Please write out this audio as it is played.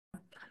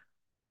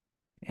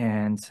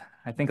And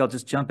I think I'll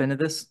just jump into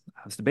this.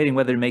 I was debating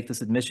whether to make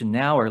this admission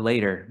now or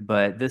later,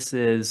 but this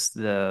is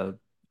I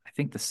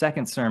think the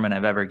second sermon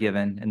I've ever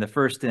given and the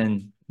first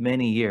in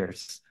many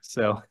years.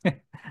 So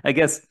I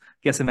guess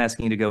I'm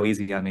asking you to go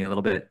easy on me a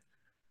little bit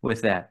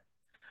with that.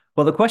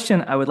 Well, the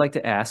question I would like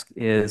to ask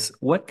is,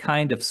 what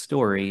kind of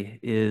story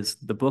is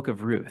the book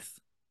of Ruth?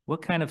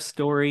 What kind of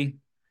story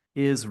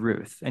is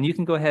Ruth? And you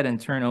can go ahead and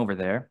turn over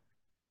there.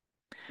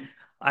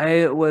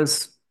 I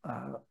was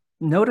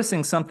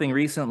noticing something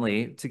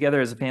recently.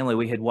 Together as a family,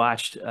 we had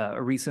watched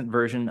a recent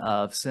version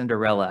of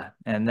Cinderella,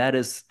 and that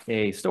is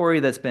a story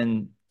that's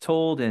been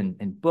told in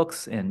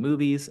books and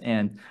movies.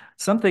 And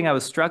something I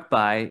was struck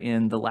by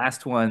in the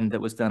last one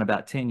that was done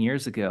about 10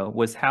 years ago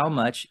was how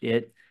much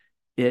it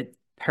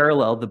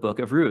paralleled the book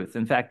of Ruth.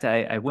 In fact,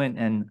 I went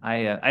and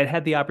I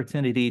had the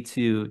opportunity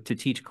to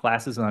teach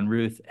classes on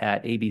Ruth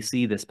at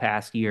ABC this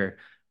past year,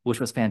 which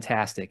was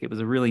fantastic. It was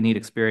a really neat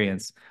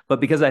experience. But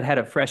because I'd had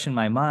it fresh in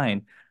my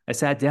mind, I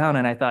sat down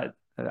and I thought,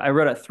 I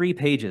wrote out 3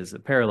 pages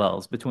of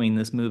parallels between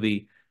this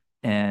movie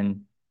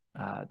and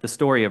the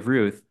story of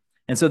Ruth.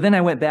 And so then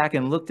I went back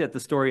and looked at the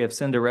story of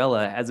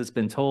Cinderella as it's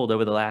been told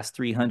over the last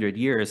 300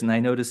 years. And I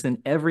noticed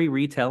in every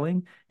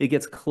retelling, it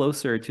gets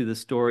closer to the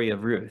story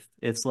of Ruth.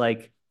 It's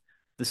like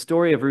the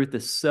story of Ruth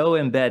is so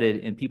embedded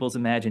in people's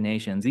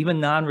imaginations, even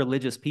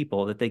non-religious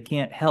people, that they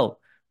can't help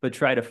but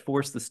try to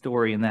force the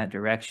story in that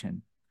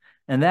direction.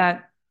 And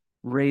that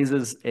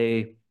raises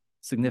a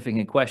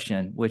significant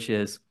question, which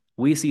is,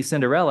 we see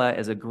Cinderella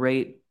as a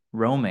great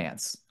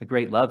romance, a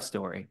great love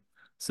story.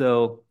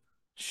 So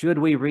should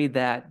we read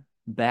that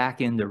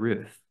back into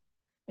Ruth?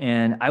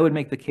 And I would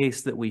make the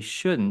case that we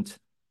shouldn't,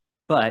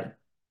 but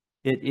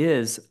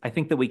I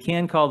think that we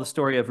can call the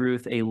story of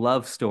Ruth a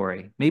love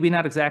story. Maybe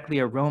not exactly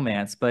a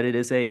romance, but it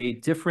is a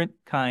different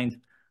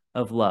kind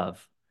of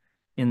love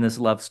in this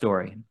love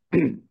story.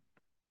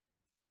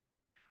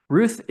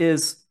 Ruth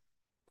is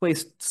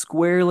placed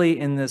squarely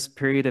in this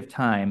period of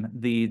time.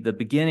 The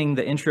beginning,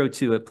 the intro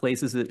to it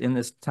places it in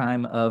this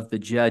time of the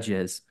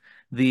judges.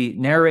 The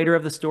narrator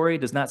of the story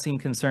does not seem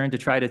concerned to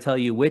try to tell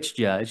you which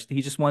judge.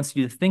 He just wants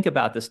you to think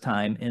about this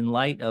time in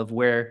light of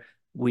where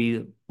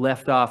we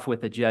left off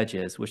with the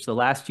judges, which the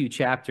last few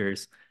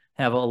chapters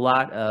have a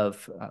lot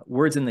of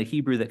words in the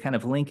Hebrew that kind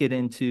of link it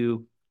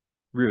into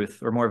Ruth,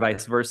 or more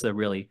vice versa,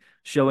 really,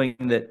 showing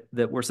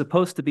that we're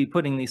supposed to be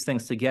putting these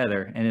things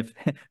together. And if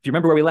you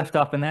remember where we left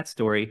off in that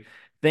story,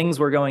 things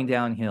were going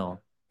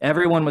downhill.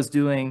 Everyone was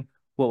doing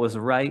what was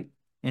right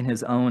in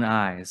his own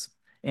eyes.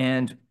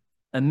 And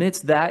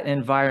amidst that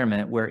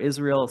environment where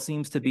Israel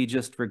seems to be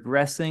just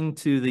regressing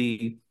to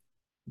the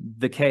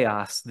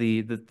chaos,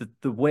 the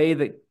way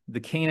that the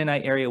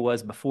Canaanite area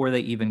was before they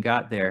even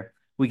got there,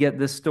 we get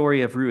this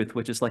story of Ruth,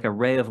 which is like a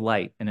ray of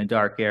light in a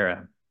dark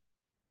era.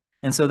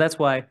 And so that's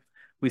why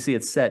we see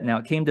it set. Now,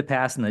 it came to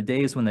pass in the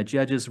days when the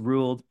judges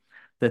ruled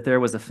that there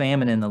was a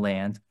famine in the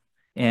land.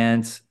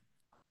 And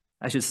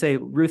I should say,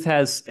 Ruth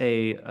has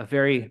a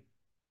very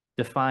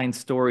defined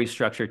story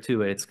structure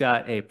to it. It's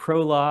got a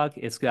prologue,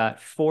 it's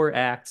got 4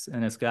 acts,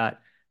 and it's got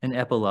an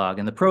epilogue.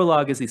 And the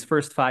prologue is these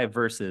first 5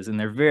 verses, and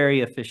they're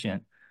very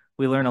efficient.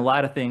 We learn a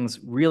lot of things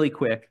really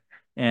quick,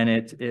 and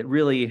it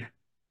really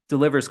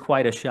delivers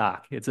quite a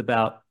shock. It's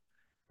about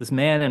this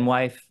man and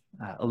wife,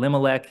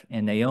 Elimelech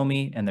and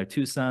Naomi, and their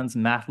 2 sons,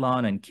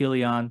 Mahlon and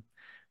Chilion.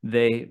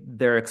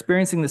 They're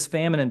experiencing this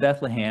famine in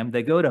Bethlehem.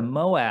 They go to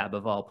Moab,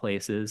 of all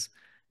places,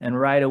 and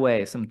right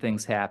away some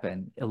things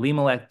happen.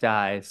 Elimelech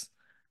dies.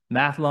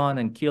 Mahlon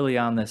and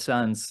Chilion, the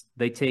sons,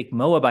 they take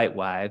Moabite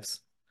wives,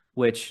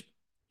 which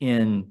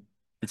in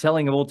the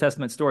telling of Old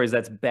Testament stories,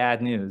 that's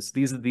bad news.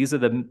 These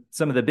are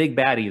some of the big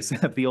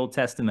baddies of the Old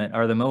Testament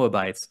are the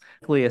Moabites,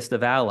 clearest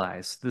of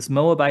allies. This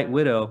Moabite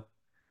widow,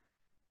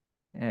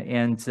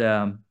 and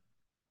sorry,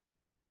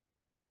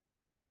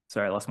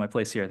 I lost my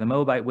place here. The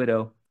Moabite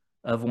widow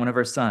of one of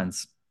her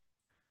sons.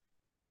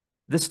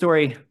 This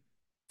story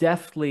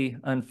deftly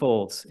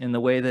unfolds in the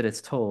way that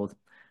it's told,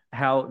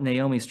 how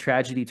Naomi's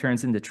tragedy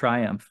turns into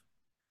triumph.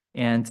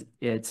 And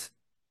it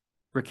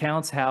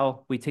recounts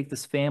how we take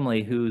this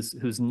family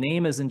whose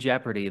name is in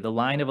jeopardy. The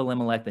line of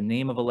Elimelech, the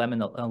name of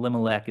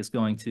Elimelech is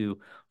going to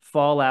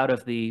fall out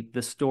of the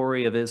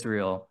story of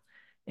Israel.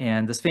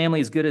 And this family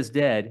is good as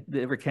dead.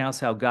 It recounts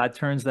how God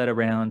turns that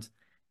around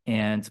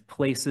and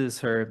places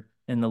her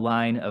in the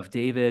line of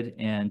David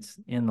and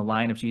in the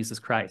line of Jesus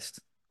Christ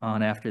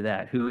on after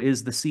that, who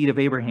is the seed of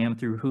Abraham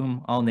through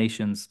whom all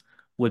nations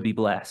would be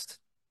blessed.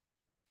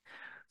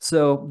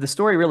 So the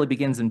story really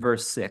begins in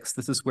verse 6.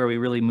 This is where we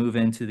really move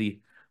into the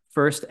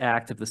first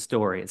act of the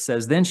story. It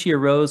says, "Then she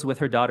arose with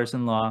her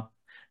daughters-in-law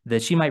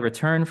that she might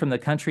return from the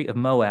country of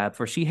Moab,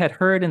 for she had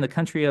heard in the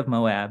country of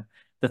Moab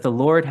that the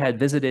Lord had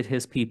visited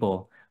his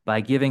people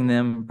by giving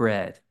them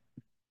bread."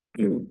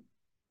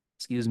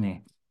 Excuse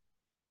me.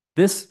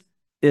 This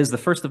is the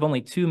first of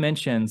only 2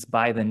 mentions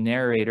by the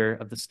narrator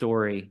of the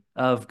story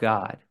of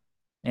God.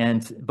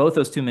 And both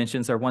those 2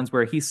 mentions are ones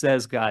where he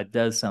says God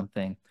does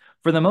something.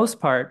 For the most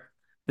part,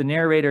 the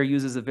narrator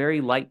uses a very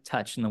light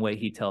touch in the way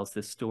he tells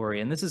this story.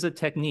 And this is a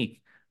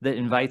technique that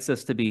invites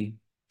us to be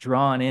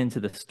drawn into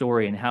the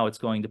story and how it's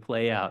going to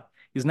play out.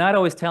 He's not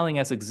always telling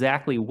us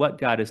exactly what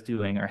God is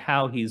doing or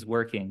how he's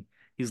working.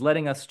 He's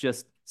letting us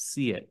just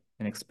see it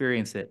and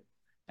experience it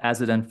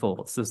as it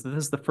unfolds. So this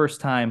is the first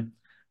time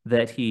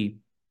that he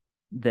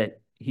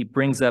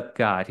brings up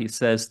God. He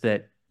says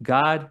that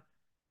God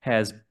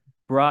has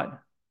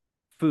brought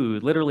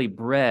food, literally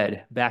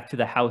bread, back to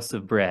the house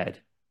of bread,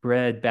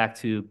 bread back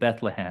to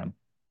Bethlehem.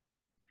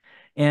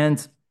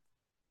 And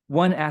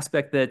one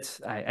aspect that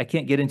I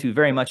can't get into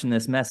very much in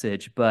this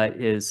message, but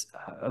is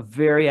a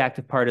very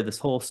active part of this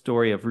whole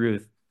story of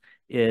Ruth,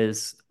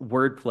 is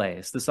word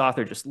plays. This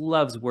author just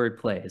loves word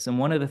plays. And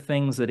one of the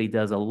things that he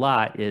does a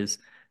lot is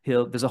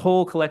there's a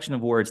whole collection of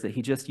words that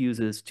he just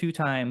uses 2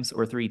 times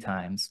or 3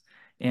 times.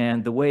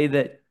 And the way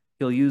that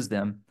he'll use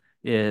them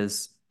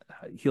is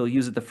he'll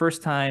use it the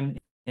first time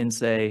in,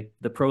 say,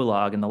 the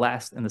prologue, and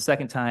the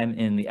second time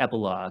in the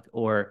epilogue,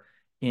 or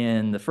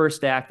in the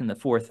first act and the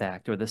fourth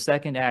act, or the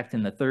second act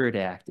and the third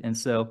act. And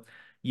so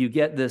you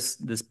get this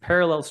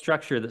parallel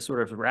structure that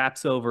sort of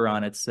wraps over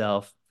on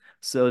itself,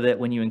 so that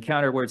when you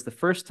encounter words the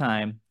first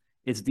time,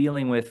 it's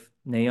dealing with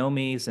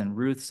Naomi's and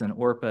Ruth's and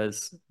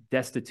Orpah's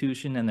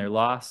destitution and their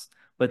loss.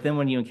 But then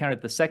when you encounter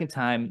it the second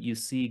time, you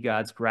see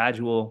God's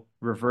gradual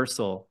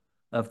reversal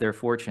of their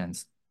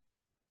fortunes.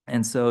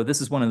 And so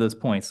this is one of those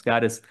points.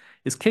 God is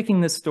kicking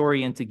this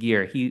story into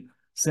gear. He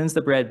sends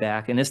the bread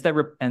back, and that's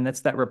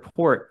that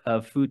report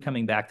of food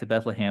coming back to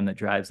Bethlehem that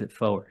drives it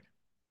forward.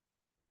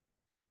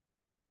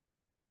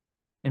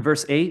 In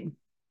verse 8,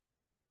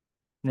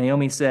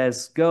 Naomi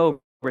says,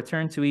 "Go,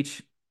 return to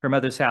each her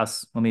mother's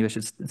house." Well, maybe I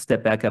should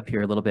step back up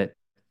here a little bit.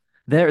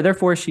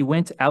 Therefore, she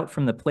went out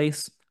from the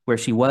place where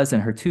she was,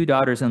 and her 2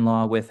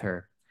 daughters-in-law with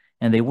her.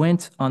 And they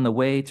went on the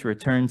way to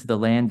return to the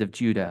land of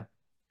Judah.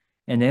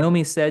 And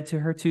Naomi said to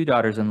her 2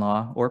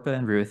 daughters-in-law, Orpah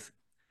and Ruth,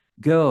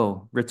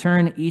 "Go,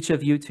 return each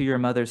of you to your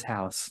mother's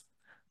house.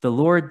 The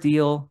Lord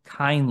deal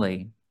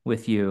kindly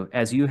with you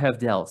as you have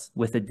dealt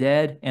with the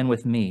dead and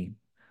with me.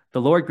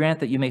 The Lord grant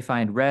that you may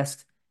find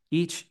rest,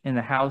 each in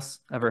the house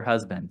of her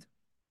husband."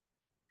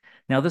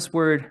 Now, this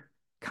word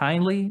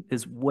kindly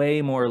is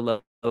way more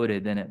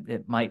loaded than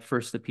it might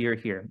first appear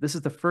here. This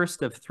is the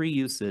first of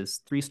 3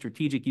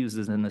 strategic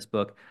uses in this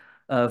book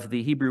of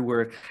the Hebrew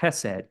word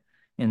chesed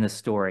in this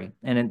story.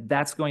 And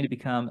that's going to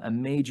become a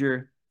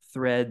major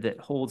thread that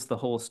holds the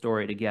whole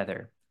story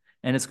together.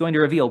 And it's going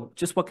to reveal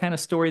just what kind of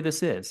story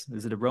this is.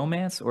 Is it a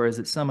romance, or is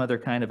it some other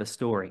kind of a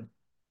story?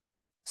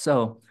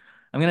 So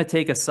I'm going to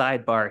take a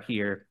sidebar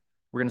here.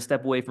 We're going to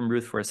step away from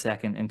Ruth for a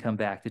second and come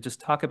back to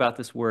just talk about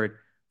this word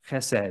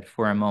chesed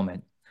for a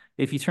moment.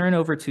 If you turn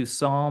over to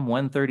Psalm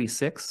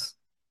 136,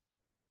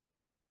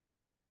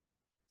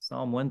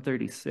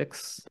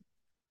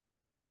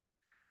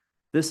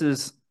 this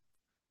is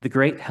the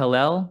great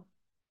Hallel.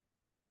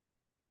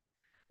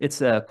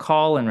 It's a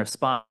call and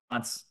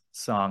response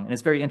song, and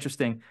it's very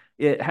interesting.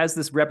 It has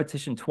this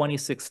repetition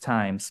 26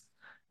 times.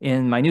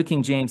 In my New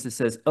King James, it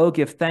says, "Oh,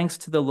 give thanks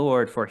to the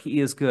Lord, for he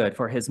is good,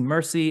 for his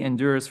mercy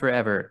endures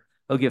forever.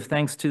 Oh, give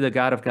thanks to the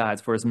God of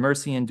gods, for his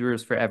mercy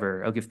endures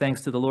forever. Oh, give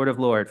thanks to the Lord of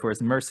lords, for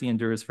his mercy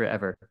endures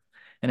forever."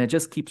 And it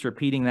just keeps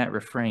repeating that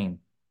refrain.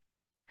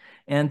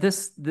 And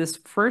this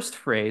first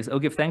phrase, "Oh,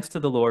 give thanks to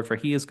the Lord, for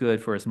he is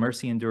good, for his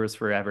mercy endures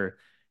forever,"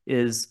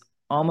 is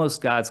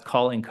almost God's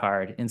calling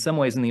card in some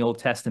ways in the Old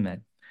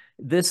Testament.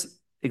 This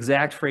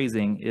exact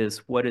phrasing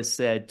is what is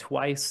said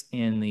twice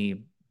in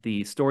the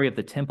story of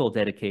the temple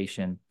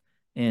dedication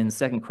in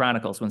 2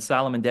 Chronicles. When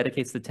Solomon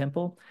dedicates the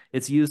temple,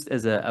 it's used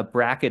as a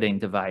bracketing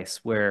device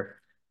where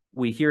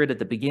we hear it at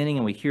the beginning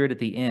and we hear it at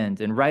the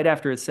end. And right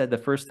after it's said the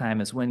first time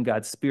is when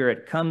God's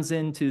Spirit comes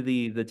into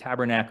the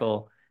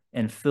tabernacle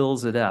and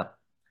fills it up.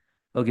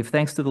 "Oh, give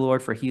thanks to the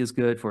Lord, for he is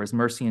good, for his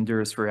mercy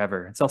endures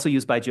forever." It's also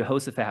used by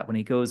Jehoshaphat when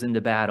he goes into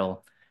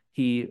battle.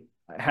 He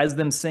has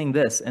them sing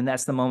this, and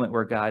that's the moment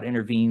where God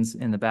intervenes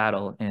in the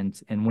battle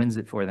and wins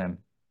it for them.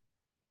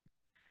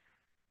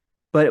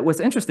 But what's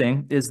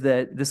interesting is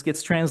that this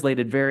gets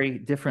translated very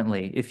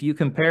differently. If you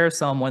compare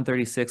Psalm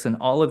 136 and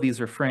all of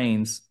these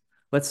refrains,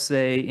 let's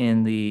say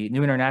in the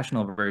New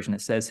International Version,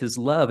 it says, "His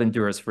love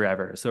endures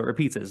forever." So it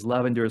repeats it, "His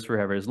love endures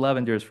forever, his love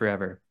endures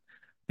forever."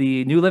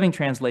 The New Living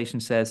Translation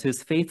says,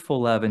 "His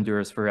faithful love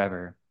endures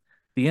forever."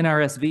 The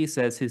NRSV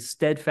says, "His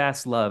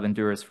steadfast love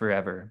endures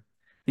forever."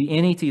 The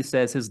NET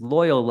says, "His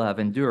loyal love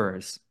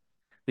endures."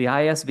 The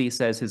ISV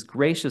says, "His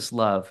gracious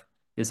love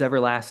is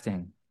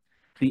everlasting."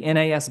 The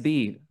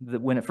NASB,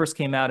 when it first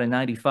came out in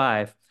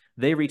 95,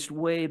 they reached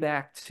way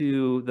back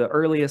to the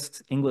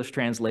earliest English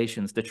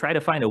translations to try to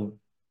find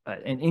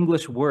an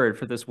English word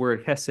for this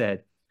word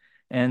chesed.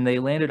 And they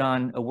landed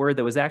on a word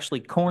that was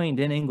actually coined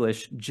in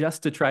English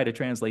just to try to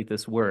translate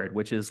this word,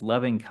 which is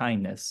loving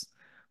kindness,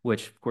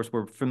 which, of course,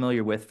 we're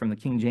familiar with from the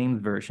King James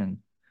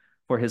Version.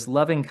 "For his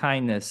loving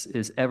kindness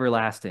is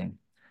everlasting."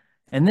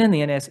 And then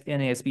the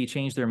NASB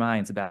changed their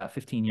minds about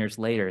 15 years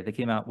later. They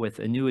came out with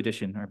a new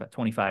edition, or about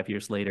 25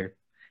 years later,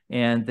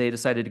 and they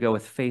decided to go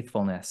with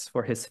faithfulness.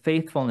 "For his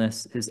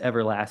faithfulness is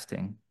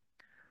everlasting."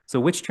 So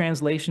which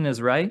translation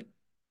is right?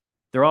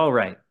 They're all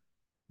right.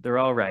 They're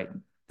all right.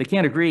 They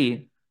can't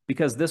agree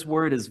because this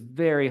word is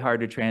very hard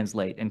to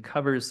translate and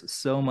covers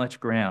so much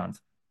ground.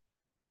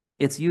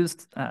 It's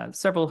used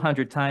several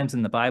hundred times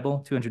in the Bible,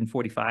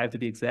 245 to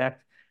be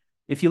exact.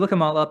 If you look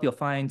them all up, you'll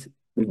find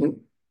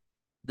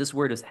this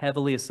word is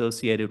heavily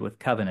associated with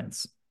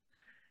covenants.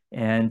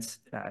 And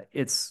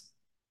it's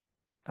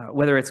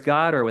whether it's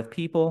God or with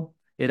people,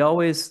 it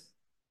always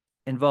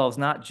involves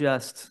not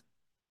just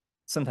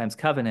sometimes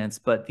covenants,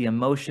 but the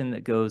emotion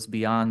that goes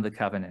beyond the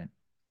covenant.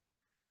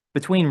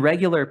 Between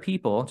regular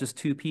people, just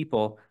two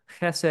people,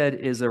 chesed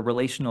is a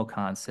relational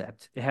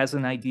concept. It has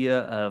an idea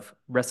of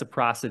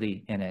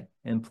reciprocity in it.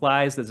 It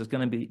implies that there's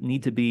going to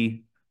need to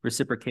be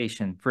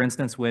reciprocation. For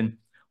instance, when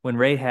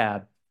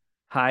Rahab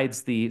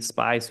hides the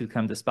spies who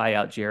come to spy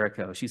out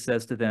Jericho, she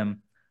says to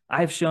them,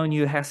 I've shown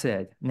you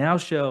chesed. Now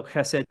show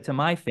chesed to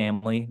my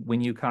family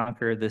when you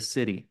conquer this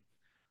city.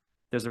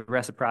 There's a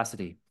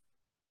reciprocity.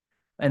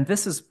 And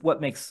this is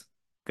what makes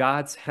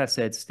God's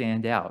chesed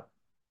stand out.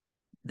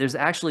 There's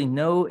actually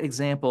no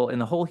example in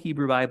the whole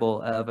Hebrew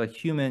Bible of a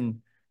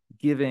human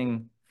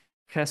giving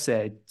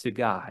chesed to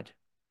God,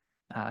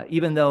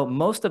 even though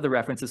most of the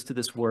references to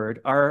this word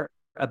are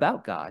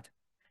about God.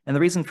 And the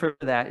reason for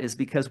that is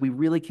because we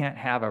really can't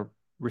have a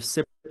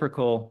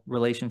reciprocal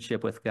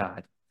relationship with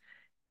God.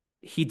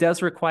 He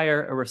does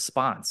require a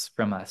response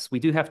from us. We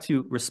do have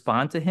to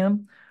respond to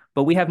him,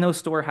 but we have no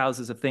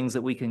storehouses of things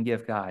that we can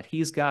give God.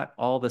 He's got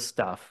all the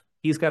stuff.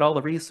 He's got all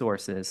the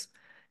resources.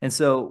 And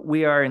so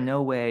we are in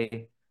no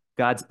way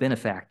God's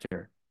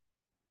benefactor.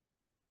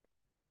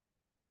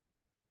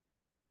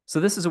 So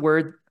this is a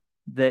word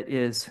that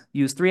is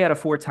used 3 out of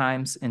 4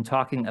 times in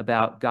talking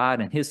about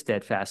God and his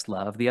steadfast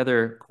love. The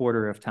other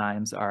quarter of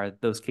times are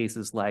those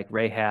cases like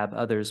Rahab,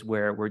 others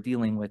where we're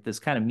dealing with this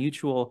kind of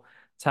mutual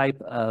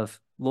type of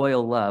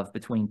loyal love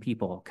between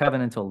people,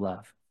 covenantal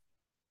love.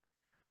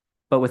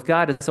 But with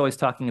God, it's always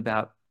talking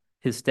about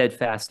his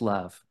steadfast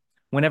love.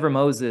 Whenever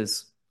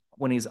Moses,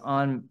 when he's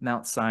on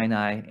Mount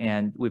Sinai,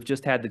 and we've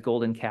just had the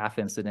golden calf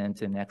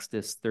incident in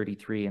Exodus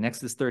 33, and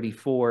Exodus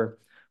 34,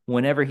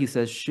 whenever he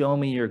says, show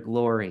me your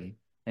glory,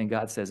 and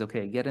God says,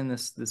 okay, get in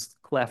this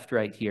cleft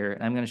right here,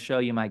 and I'm going to show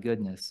you my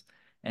goodness.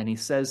 And he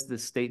says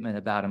this statement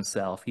about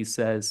himself. He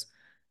says,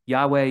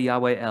 Yahweh,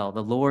 Yahweh El,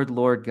 the Lord,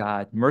 Lord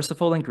God,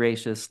 merciful and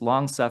gracious,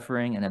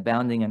 long-suffering and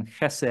abounding in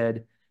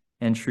chesed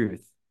and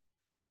truth.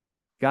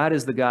 God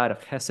is the God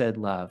of chesed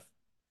love.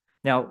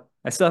 Now,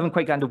 I still haven't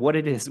quite gotten to what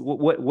it is.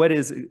 What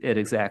is it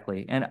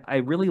exactly? And I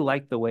really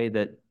like the way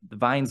that the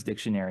Vine's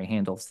dictionary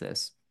handles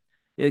this.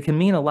 It can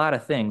mean a lot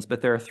of things,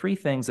 but there are 3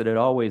 things that it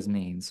always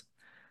means.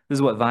 This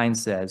is what Vine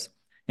says.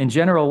 In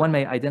general, one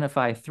may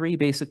identify 3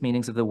 basic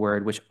meanings of the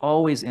word which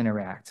always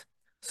interact: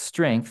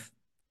 strength,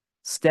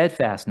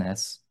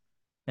 steadfastness,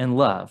 and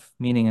love,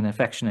 meaning an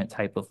affectionate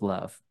type of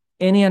love.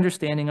 Any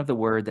understanding of the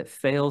word that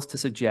fails to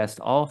suggest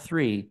all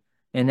 3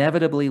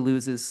 inevitably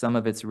loses some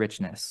of its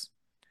richness.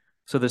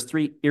 So there's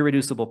 3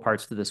 irreducible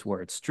parts to this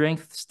word: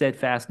 strength,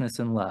 steadfastness,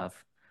 and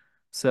love.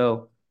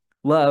 So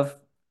love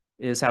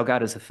is how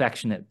God is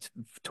affectionate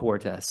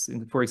toward us.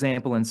 For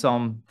example, in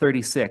Psalm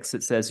 36,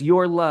 it says,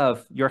 your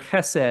love, your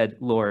chesed,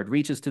 Lord,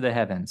 reaches to the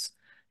heavens,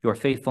 your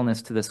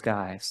faithfulness to the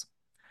skies.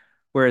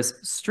 Whereas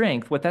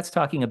strength, what that's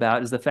talking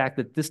about is the fact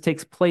that this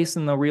takes place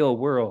in the real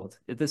world.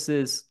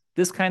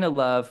 This kind of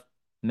love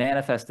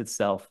manifests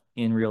itself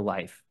in real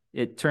life.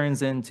 It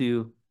turns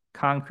into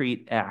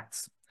concrete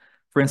acts.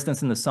 For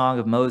instance, in the Song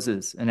of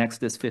Moses in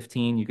Exodus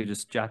 15, you could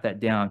just jot that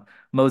down.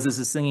 Moses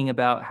is singing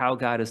about how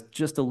God has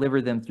just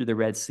delivered them through the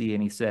Red Sea.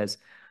 And he says,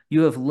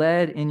 you have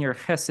led in your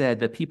chesed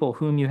the people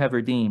whom you have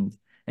redeemed,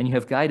 and you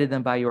have guided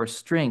them by your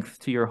strength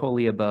to your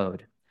holy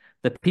abode.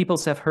 The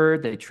peoples have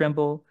heard, they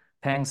tremble.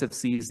 Pangs have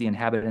seized the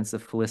inhabitants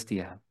of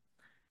Philistia.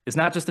 It's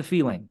not just a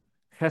feeling.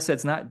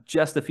 Chesed's not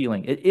just a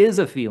feeling. It is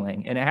a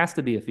feeling, and it has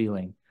to be a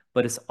feeling,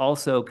 but it's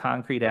also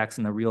concrete acts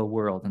in the real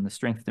world and the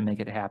strength to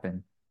make it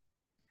happen.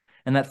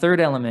 And that third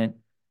element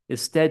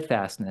is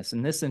steadfastness,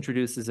 and this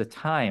introduces a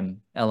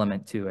time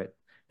element to it.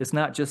 It's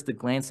not just a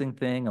glancing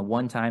thing, a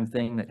one-time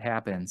thing that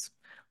happens,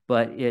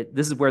 but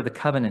this is where the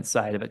covenant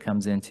side of it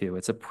comes into.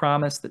 It's a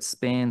promise that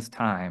spans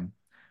time.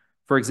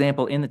 For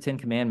example, in the 10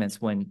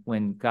 Commandments,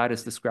 when God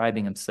is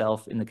describing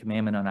himself in the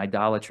commandment on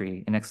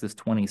idolatry in Exodus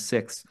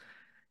 26,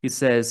 he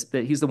says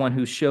that he's the one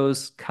who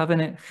shows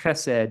covenant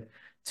chesed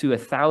to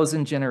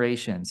 1,000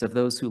 generations of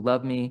those who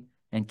love me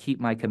and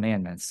keep my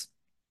commandments.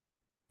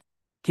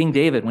 King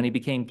David, when he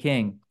became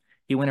king,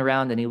 he went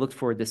around and he looked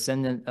for a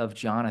descendant of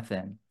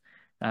Jonathan.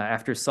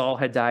 After Saul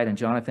had died and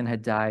Jonathan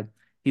had died,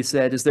 he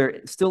said, is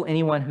there still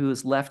anyone who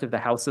is left of the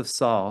house of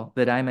Saul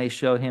that I may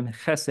show him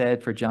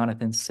chesed for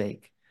Jonathan's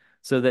sake?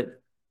 So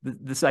that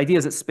this idea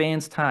is it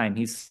spans time.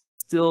 He's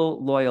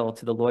still loyal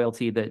to the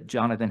loyalty that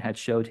Jonathan had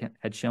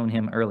shown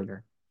him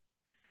earlier.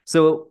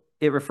 So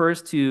it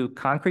refers to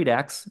concrete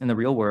acts in the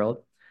real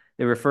world.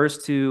 It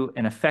refers to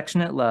an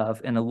affectionate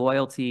love and a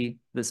loyalty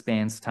that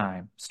spans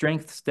time: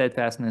 strength,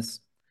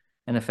 steadfastness,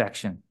 and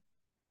affection.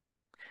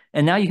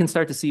 And now you can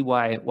start to see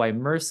why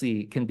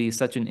mercy can be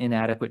such an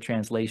inadequate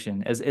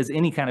translation, as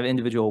any kind of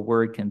individual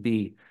word can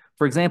be.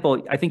 For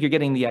example, I think you're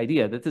getting the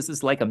idea that this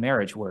is like a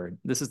marriage word.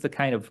 This is the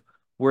kind of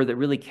word that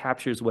really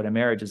captures what a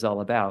marriage is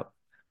all about.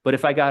 But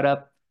if I got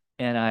up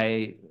and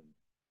I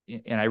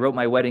wrote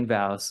my wedding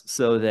vows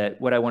so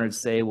that what I wanted to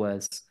say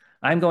was,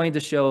 I'm going to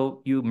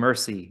show you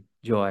mercy,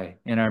 Joy,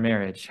 in our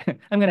marriage.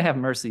 I'm going to have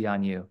mercy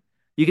on you.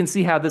 You can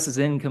see how this is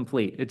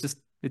incomplete.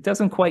 It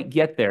doesn't quite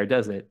get there,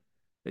 does it?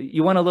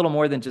 You want a little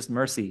more than just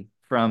mercy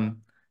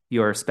from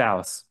your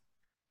spouse.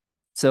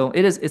 So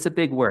it's a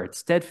big word.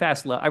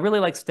 Steadfast love. I really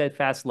like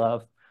steadfast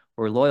love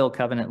or loyal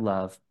covenant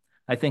love.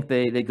 I think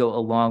they go a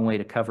long way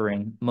to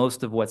covering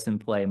most of what's in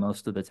play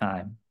most of the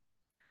time.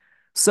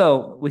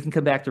 So we can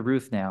come back to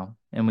Ruth now,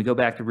 and we go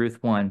back to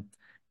Ruth 1,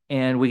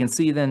 and we can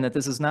see then that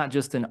this is not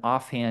just an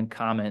offhand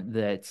comment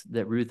that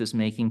Ruth is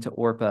making to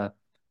Orpah.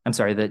 I'm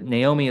sorry, that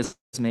Naomi is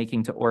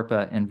making to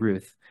Orpah and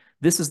Ruth.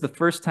 This is the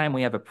first time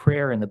we have a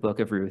prayer in the book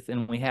of Ruth,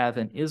 and we have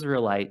an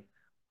Israelite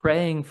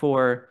praying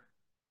for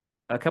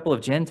a couple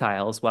of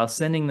Gentiles while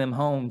sending them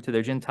home to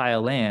their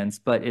Gentile lands,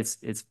 but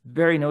it's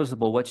very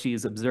noticeable what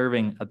she's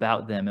observing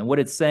about them and what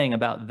it's saying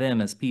about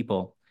them as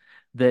people,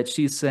 that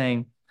she's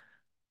saying,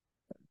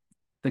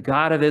 the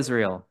God of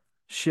Israel,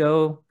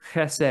 show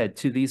chesed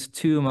to these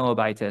two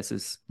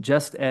Moabitesses,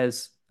 just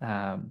as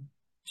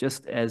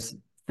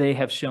they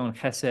have shown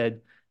chesed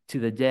to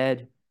the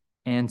dead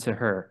and to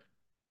her.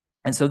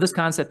 And so this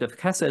concept of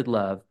chesed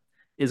love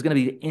is going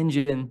to be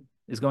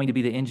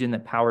the engine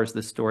that powers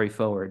the story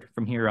forward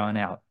from here on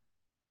out.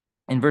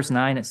 In verse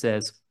 9, it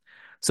says,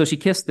 so she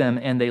kissed them,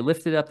 and they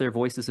lifted up their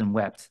voices and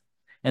wept.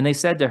 And they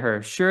said to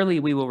her, surely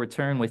we will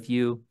return with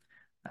you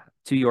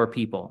to your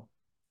people.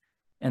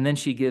 And then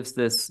she gives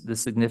this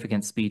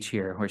significant speech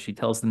here where she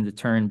tells them to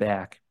turn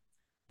back.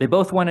 They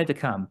both wanted to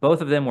come.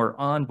 Both of them were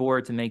on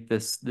board to make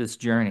this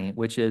journey,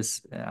 which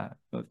is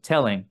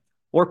telling.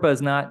 Orpah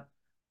is not,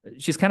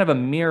 she's kind of a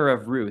mirror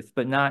of Ruth,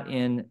 but not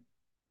in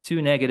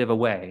too negative a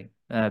way,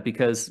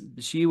 because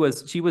she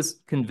was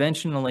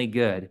conventionally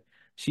good.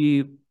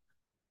 She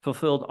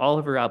fulfilled all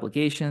of her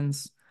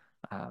obligations.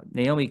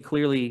 Naomi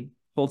clearly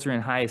holds her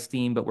in high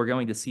esteem, but we're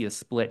going to see a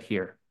split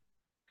here.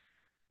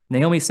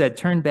 Naomi said,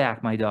 turn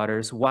back, my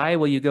daughters. Why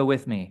will you go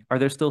with me? Are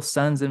there still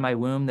sons in my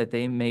womb that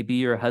they may be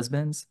your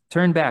husbands?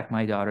 Turn back,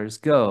 my daughters.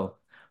 Go,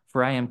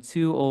 for I am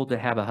too old to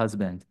have a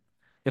husband.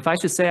 If I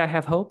should say I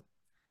have hope,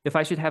 if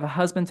I should have a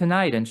husband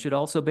tonight and should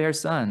also bear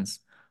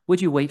sons,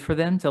 would you wait for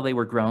them till they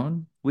were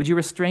grown? Would you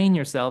restrain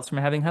yourselves from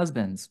having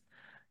husbands?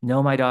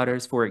 No, my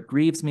daughters, for it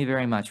grieves me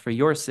very much for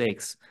your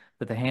sakes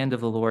that the hand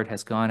of the Lord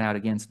has gone out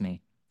against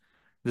me.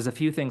 There's a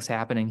few things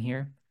happening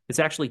here. It's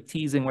actually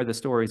teasing where the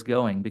story's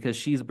going because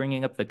she's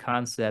bringing up the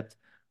concept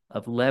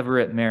of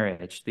levirate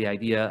marriage, the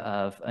idea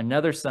of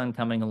another son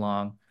coming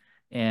along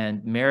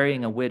and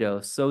marrying a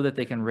widow so that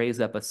they can raise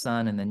up a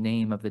son in the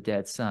name of the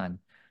dead son.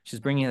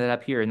 She's bringing that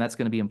up here, and that's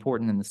going to be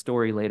important in the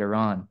story later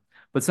on.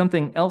 But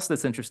something else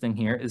that's interesting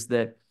here is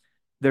that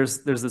there's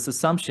this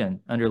assumption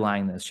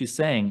underlying this. She's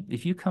saying,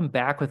 if you come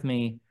back with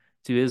me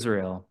to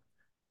Israel,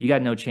 you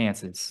got no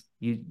chances.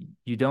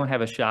 You don't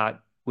have a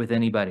shot with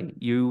anybody.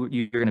 You're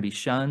going to be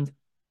shunned.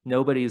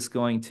 Nobody's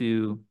going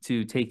to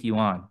take you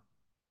on.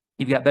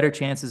 You've got better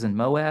chances in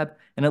Moab,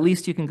 and at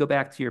least you can go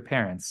back to your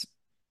parents.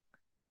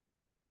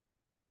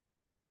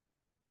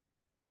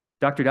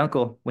 Dr.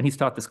 Dunkel, when he's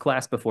taught this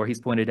class before, he's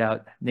pointed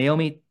out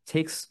Naomi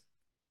takes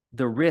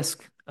the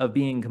risk of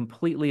being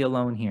completely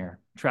alone here,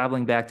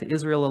 traveling back to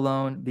Israel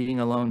alone, being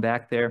alone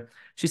back there.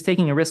 She's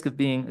taking a risk of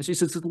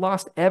she's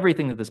lost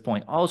everything at this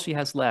point. All she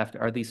has left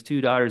are these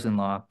two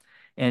daughters-in-law,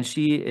 and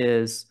she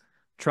is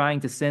trying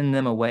to send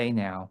them away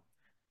now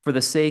for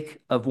the sake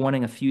of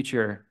wanting a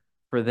future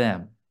for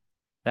them.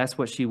 That's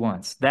what she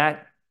wants.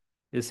 That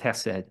is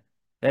Hesed.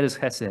 That is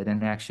Hesed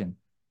in action.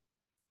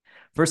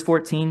 Verse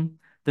 14,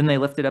 then they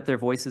lifted up their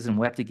voices and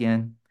wept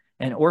again,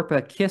 and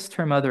Orpah kissed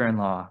her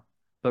mother-in-law,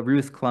 but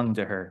Ruth clung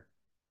to her.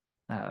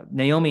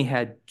 Naomi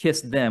had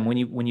kissed them.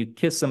 When you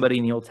kiss somebody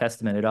in the Old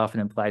Testament, it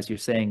often implies you're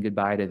saying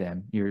goodbye to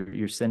them.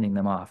 You're sending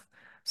them off.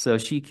 So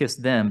she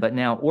kissed them, but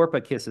now Orpah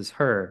kisses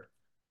her.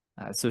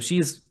 So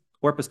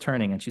Orpah's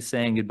turning and she's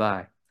saying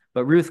goodbye.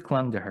 But Ruth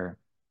clung to her.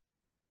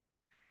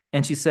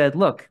 And she said,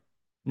 look,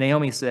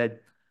 Naomi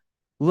said,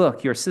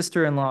 look, your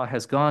sister-in-law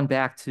has gone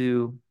back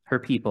to her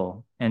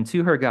people and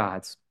to her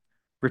gods.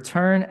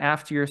 Return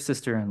after your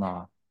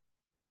sister-in-law.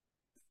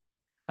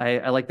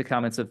 I like the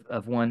comments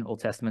of one Old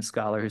Testament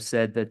scholar who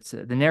said that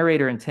the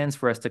narrator intends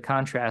for us to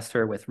contrast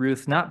her with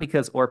Ruth, not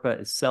because Orpah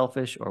is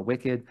selfish or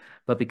wicked,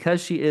 but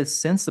because she is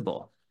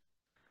sensible.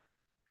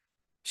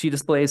 She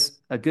displays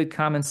a good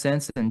common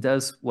sense and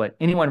does what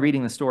anyone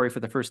reading the story for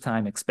the first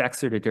time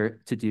expects her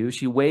to do.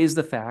 She weighs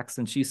the facts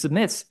and she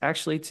submits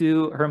actually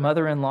to her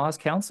mother-in-law's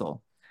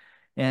counsel.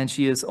 And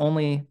she is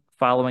only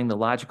following the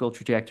logical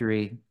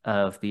trajectory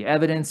of the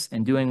evidence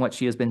and doing what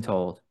she has been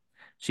told.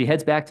 She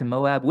heads back to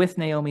Moab with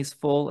Naomi's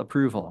full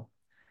approval.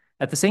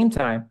 At the same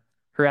time,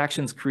 her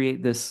actions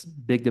create this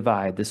big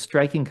divide, this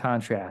striking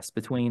contrast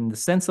between the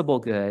sensible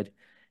good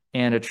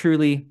and a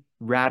truly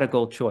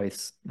radical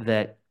choice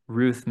that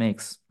Ruth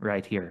makes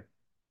right here.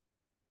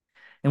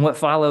 And what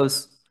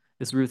follows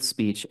is Ruth's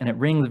speech, and it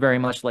rings very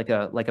much like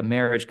a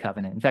marriage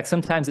covenant. In fact,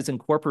 sometimes it's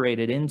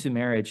incorporated into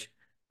marriage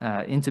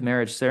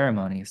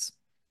ceremonies.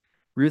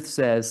 Ruth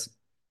says,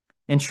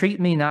 "Entreat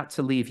me not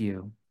to leave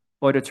you,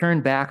 or to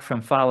turn back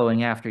from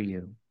following after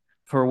you.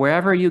 For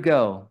wherever you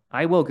go,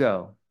 I will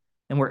go,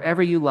 and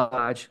wherever you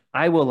lodge,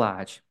 I will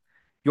lodge.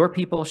 Your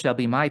people shall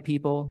be my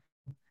people,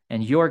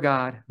 and your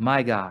God,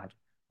 my God.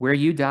 Where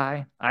you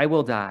die, I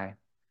will die,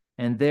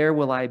 and there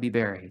will I be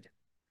buried.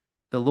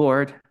 The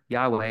Lord,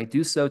 Yahweh,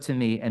 do so to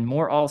me, and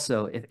more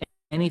also, if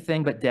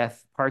anything but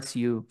death parts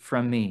you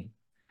from me."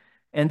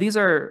 And these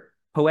are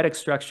poetic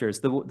structures.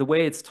 The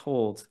way it's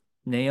told,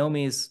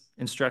 Naomi's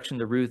instruction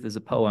to Ruth is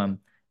a poem,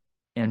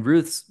 and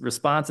Ruth's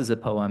response is a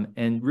poem,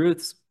 and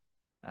Ruth's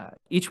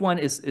each one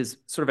is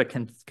sort of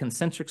a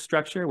concentric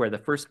structure where the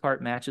first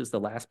part matches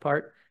the last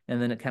part,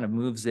 and then it kind of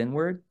moves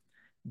inward.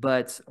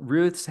 But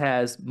Ruth's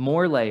has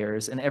more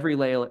layers, and every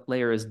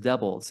layer is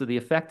doubled. So the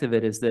effect of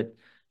it is that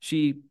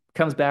she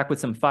comes back with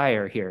some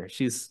fire here.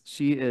 She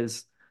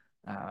is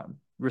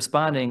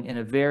responding in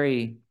a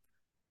very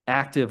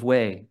active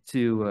way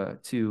to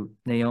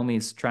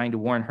Naomi's trying to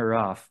warn her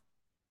off.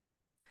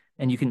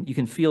 And you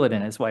can feel it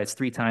in it. That's why it's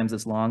 3 times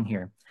as long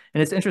here.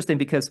 And it's interesting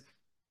because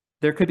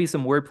there could be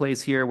some word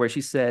plays here where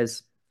she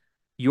says,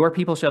 "Your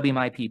people shall be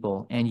my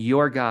people, and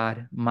your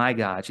God, my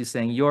God." She's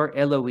saying, "Your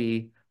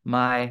Eloi,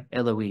 my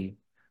Eloi."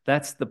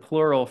 That's the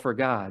plural for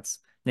gods.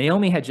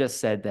 Naomi had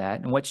just said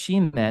that, and what she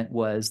meant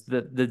was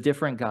the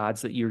different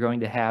gods that you're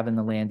going to have in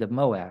the land of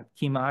Moab,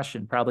 Chemosh,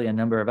 and probably a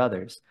number of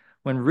others.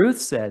 When Ruth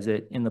says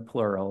it in the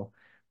plural,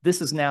 this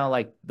is now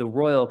like the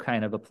royal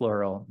kind of a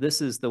plural.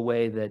 This is the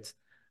way that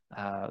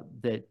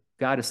that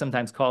God is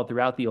sometimes called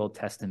throughout the Old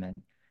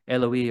Testament,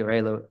 Eloi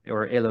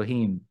or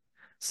Elohim.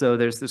 So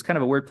there's kind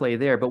of a wordplay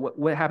there. But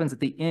what happens at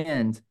the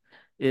end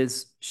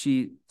is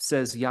she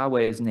says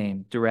Yahweh's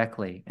name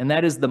directly. And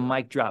that is the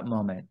mic drop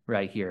moment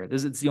right here.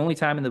 It's the only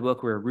time in the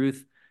book where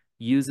Ruth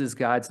uses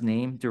God's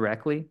name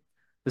directly.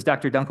 As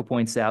Dr. Dunkel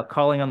points out,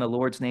 calling on the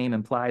Lord's name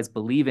implies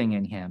believing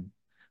in him.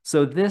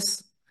 So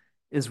this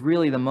is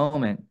really the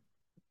moment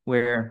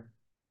where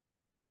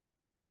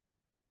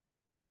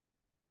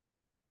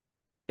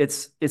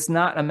it's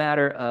not a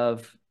matter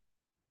of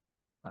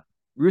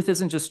Ruth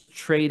isn't just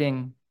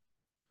trading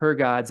her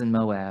gods in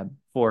Moab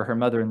for her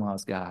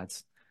mother-in-law's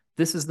gods.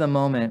 This is the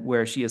moment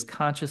where she is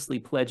consciously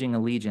pledging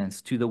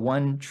allegiance to the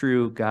one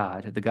true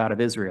God, the God of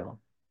Israel.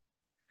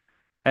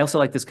 I also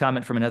like this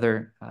comment from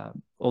another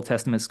Old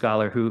Testament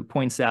scholar who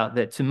points out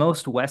that to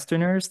most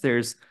Westerners,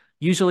 there's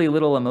usually a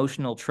little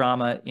emotional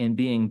trauma in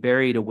being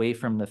buried away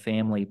from the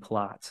family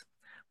plot.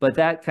 But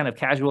that kind of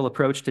casual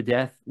approach to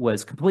death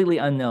was completely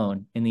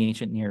unknown in the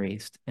ancient Near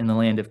East, in the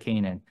land of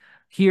Canaan.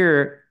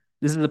 Here,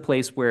 this is a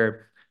place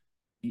where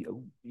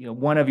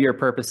one of your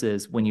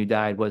purposes when you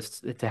died was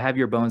to have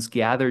your bones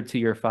gathered to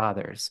your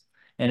fathers.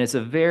 And it's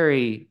a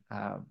very,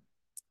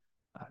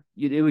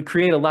 it would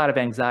create a lot of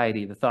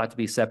anxiety, the thought to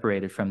be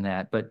separated from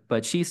that.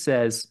 But she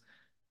says,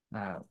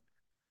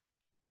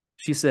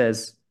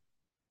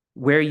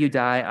 "Where you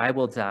die, I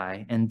will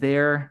die, and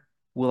there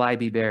will I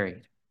be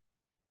buried."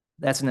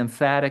 That's an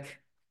emphatic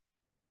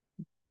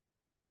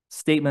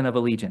statement of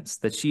allegiance,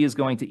 that she is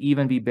going to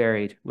even be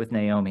buried with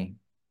Naomi.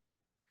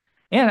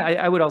 And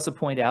I would also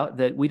point out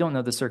that we don't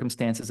know the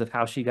circumstances of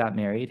how she got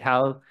married,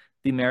 how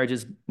the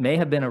marriages may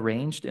have been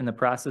arranged in the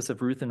process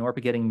of Ruth and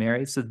Orpah getting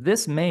married. So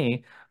this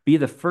may be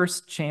the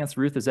first chance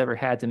Ruth has ever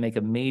had to make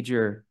a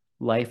major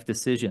life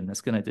decision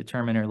that's going to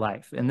determine her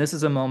life. And this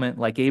is a moment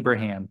like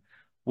Abraham,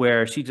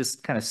 where she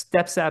just kind of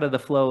steps out of the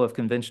flow of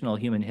conventional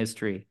human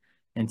history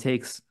and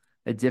takes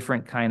a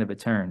different kind of a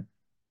turn.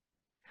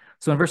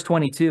 So in verse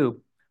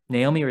 22,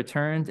 Naomi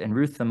returned, and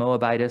Ruth the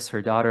Moabitess,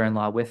 her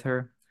daughter-in-law, with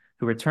her,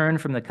 who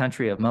returned from the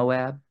country of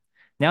Moab.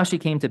 Now she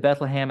came to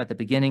Bethlehem at the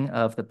beginning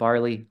of the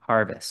barley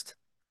harvest.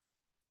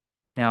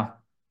 Now,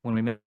 when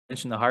we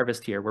mention the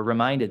harvest here, we're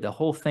reminded the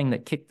whole thing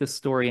that kicked this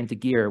story into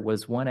gear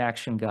was one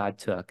action God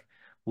took,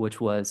 which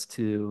was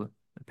to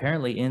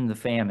apparently end the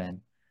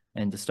famine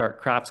and to start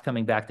crops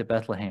coming back to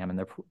Bethlehem. And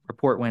the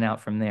report went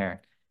out from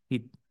there.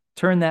 He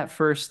turned that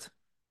first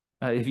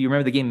if you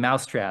remember the game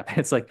Mousetrap,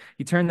 it's like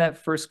you turn that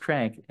first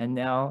crank and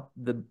now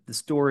the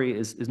story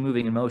is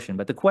moving in motion.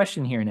 But the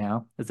question here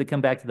now, as they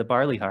come back to the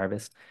barley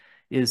harvest,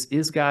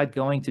 is God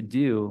going to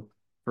do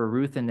for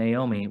Ruth and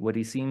Naomi what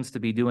he seems to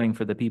be doing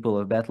for the people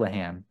of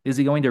Bethlehem? Is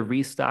he going to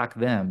restock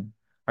them?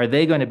 Are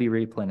they going to be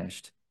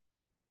replenished?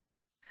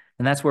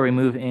 And that's where we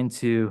move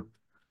into,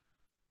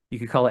 you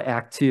could call it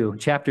Act 2,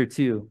 Chapter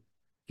 2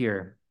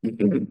 here.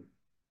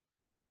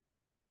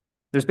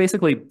 There's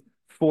basically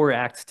 4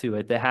 acts to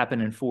it that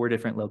happen in 4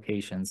 different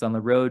locations. On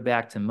the road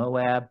back to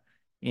Moab,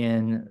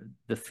 in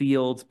the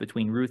fields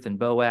between Ruth and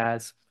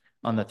Boaz,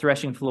 on the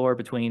threshing floor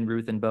between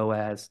Ruth and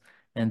Boaz,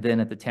 and then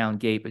at the town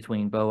gate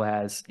between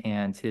Boaz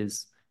and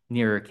his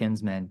nearer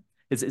kinsmen.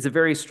 It's a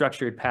very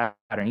structured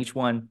pattern. Each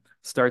one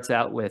starts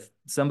out with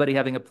somebody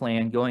having a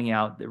plan, going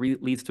out, that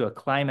leads to a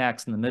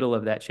climax in the middle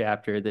of that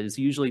chapter that is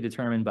usually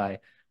determined by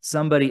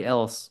somebody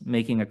else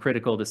making a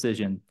critical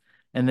decision.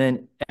 And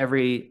then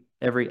every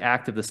every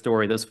act of the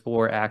story, those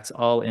 4 acts,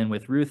 all in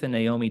with Ruth and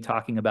Naomi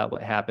talking about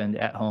what happened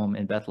at home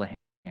in Bethlehem.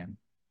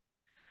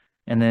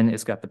 And then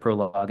it's got the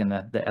prologue and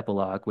the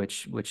epilogue,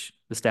 which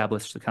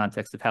establish the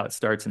context of how it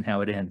starts and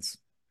how it ends.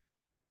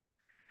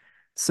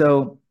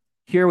 So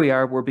here we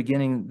are, we're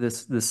beginning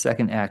this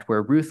second act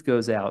where Ruth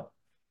goes out.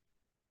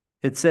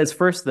 It says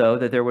first, though,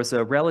 that there was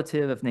a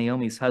relative of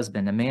Naomi's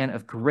husband, a man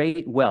of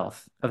great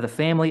wealth, of the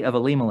family of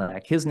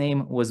Elimelech. His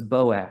name was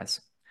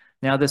Boaz.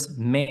 Now, this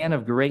man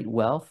of great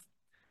wealth,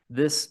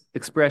 this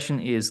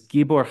expression is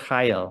Gibor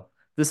Chayil.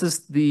 This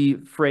is the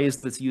phrase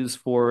that's used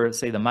for,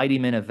 say, the mighty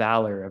men of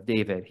valor of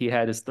David. He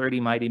had his 30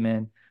 mighty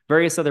men.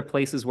 Various other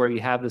places where you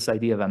have this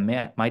idea of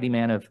a mighty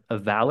man of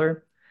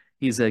valor.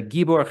 He's a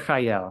Gibor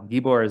Chayil.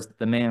 Gibor is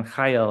the man,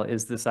 Chayil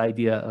is this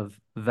idea of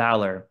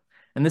valor.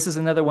 And this is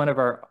another one of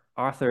our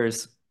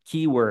author's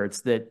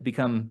keywords that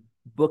become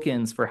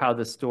bookends for how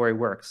this story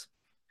works.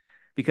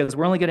 Because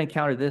we're only going to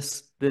encounter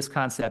this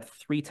concept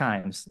 3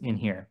 times in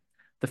here.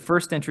 The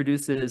first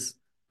introduces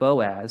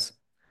Boaz.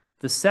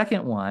 The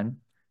second one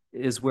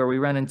is where we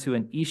run into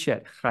an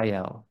Ishet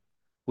Chayil,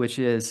 which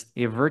is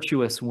a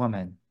virtuous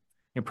woman.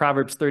 In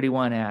Proverbs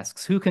 31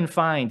 asks, who can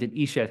find an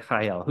Ishet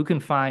Chayil? Who can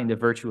find a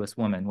virtuous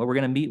woman? Well, we're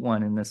going to meet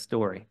one in this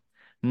story.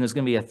 And there's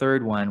going to be a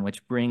third one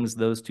which brings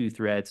those 2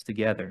 threads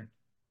together.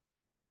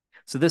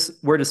 So this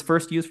word is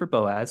first used for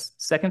Boaz,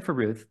 second for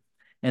Ruth,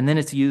 and then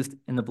it's used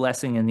in the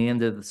blessing in the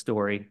end of the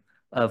story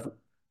of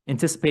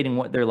anticipating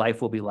what their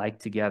life will be like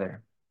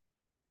together.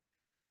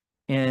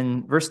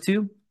 In verse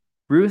 2,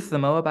 Ruth the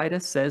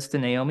Moabitess says to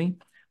Naomi,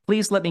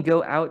 please let me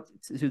go out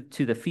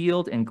to the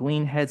field and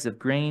glean heads of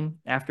grain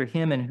after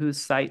him in whose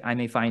sight I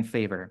may find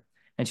favor.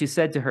 And she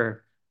said to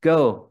her,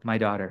 go, my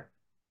daughter.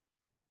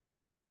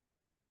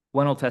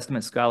 One Old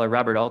Testament scholar,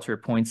 Robert Alter,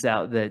 points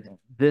out that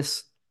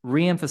this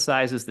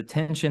reemphasizes the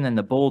tension and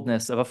the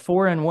boldness of a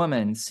foreign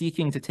woman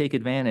seeking to take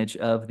advantage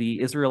of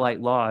the Israelite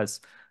laws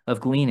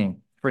of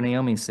gleaning for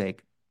Naomi's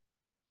sake.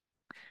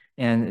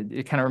 And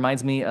it kind of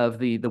reminds me of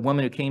the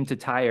woman who came to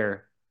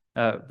Tyre,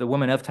 the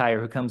woman of Tyre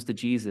who comes to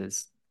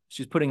Jesus.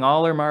 She's putting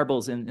all her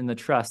marbles in the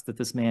trust that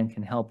this man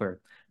can help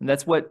her. And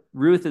that's what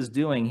Ruth is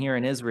doing here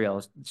in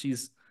Israel.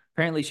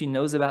 Apparently she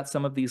knows about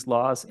some of these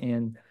laws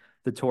in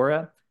the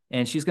Torah,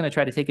 and she's going to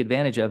try to take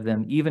advantage of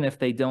them, even if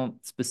they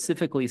don't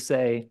specifically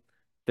say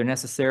they're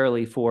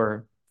necessarily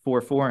for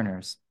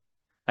foreigners.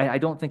 I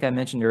don't think I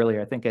mentioned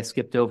earlier, I think I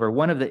skipped over,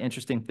 one of the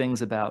interesting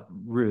things about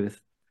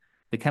Ruth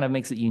that kind of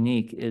makes it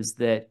unique is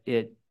that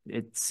it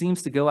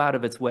seems to go out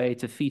of its way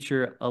to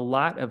feature a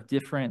lot of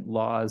different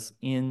laws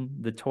in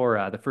the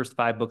Torah, the first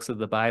 5 books of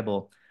the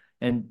Bible,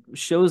 and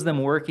shows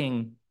them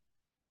working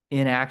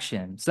in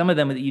action. Some of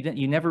them that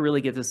you never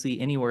really get to see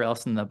anywhere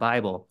else in the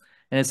Bible.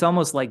 And it's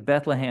almost like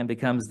Bethlehem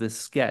becomes this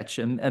sketch.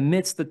 And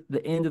amidst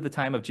the end of the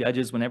time of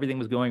Judges, when everything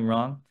was going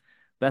wrong,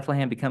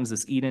 Bethlehem becomes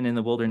this Eden in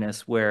the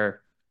wilderness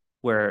where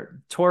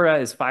Torah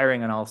is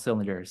firing on all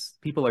cylinders.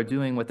 People are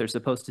doing what they're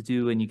supposed to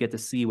do, and you get to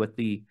see what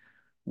the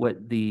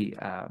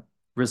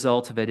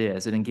result of it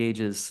is. It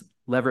engages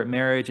levirate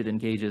marriage, it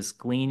engages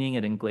gleaning,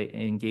 it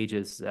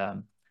engages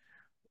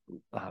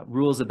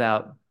rules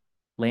about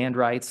land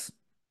rights.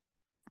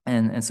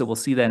 And so we'll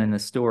see that in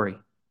this story.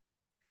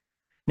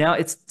 Now,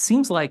 it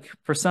seems like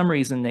for some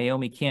reason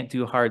Naomi can't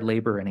do hard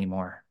labor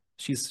anymore.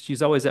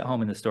 She's always at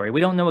home in the story.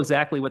 We don't know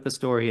exactly what the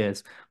story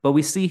is, but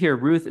we see here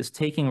Ruth is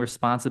taking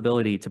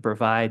responsibility to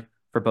provide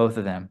for both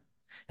of them.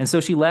 And so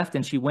she left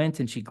and she went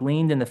and she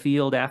gleaned in the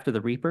field after the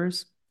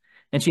reapers.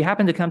 And she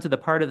happened to come to the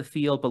part of the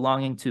field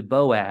belonging to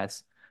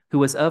Boaz, who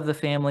was of the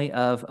family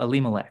of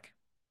Elimelech.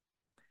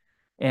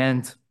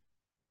 And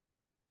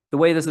the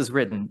way this is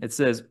written, it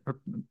says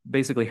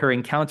basically her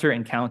encounter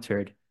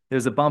encountered.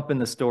 There's a bump in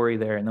the story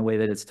there in the way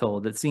that it's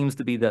told. It seems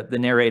to be the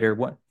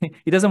narrator.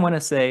 He doesn't want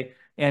to say,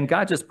 and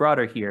God just brought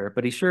her here,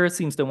 but he sure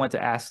seems to want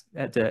to ask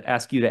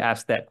you to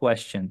ask that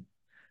question.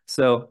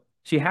 So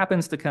she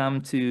happens to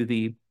come to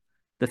the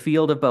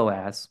field of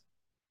Boaz,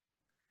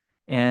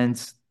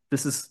 and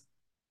this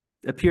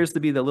appears to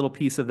be the little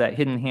piece of that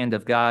hidden hand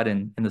of God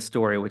in the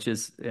story, which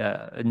is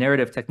a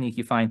narrative technique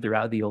you find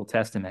throughout the Old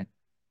Testament.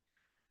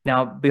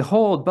 Now,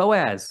 behold,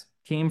 Boaz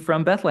came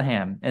from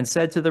Bethlehem and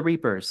said to the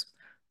reapers,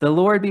 the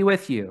Lord be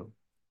with you.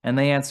 And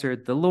they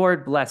answered, the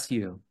Lord bless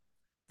you.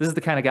 This is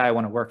the kind of guy I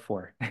want to work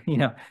for.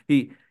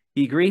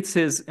 He greets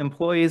his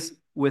employees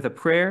with a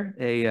prayer,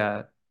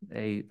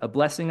 a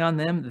blessing on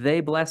them. They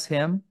bless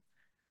him.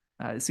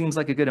 It seems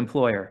like a good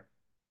employer.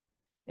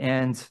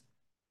 And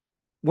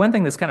one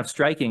thing that's kind of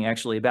striking,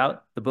 actually,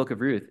 about the book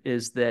of Ruth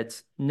is that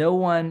no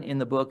one in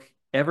the book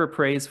ever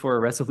prays for a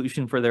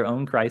resolution for their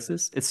own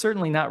crisis. It's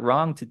certainly not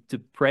wrong to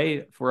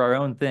pray for our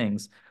own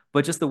things,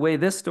 but just the way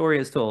this story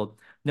is told,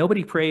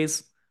 nobody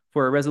prays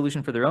for a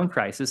resolution for their own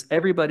crisis.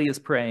 Everybody is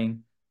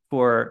praying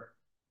for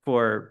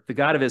the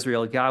God of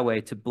Israel,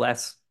 Yahweh, to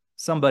bless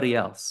somebody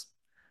else.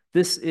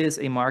 This is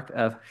a mark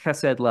of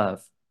chesed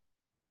love.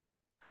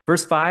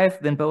 Verse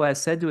 5, then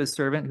Boaz said to his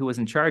servant who was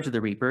in charge of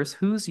the reapers,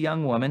 whose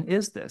young woman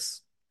is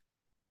this?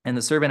 And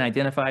the servant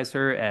identifies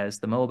her as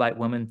the Moabite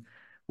woman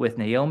with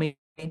Naomi.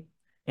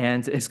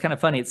 And it's kind of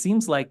funny. It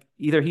seems like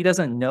either he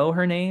doesn't know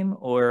her name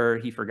or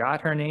he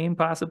forgot her name,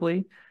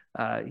 possibly.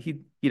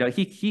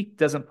 He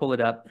doesn't pull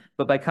it up.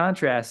 But by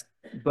contrast,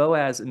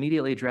 Boaz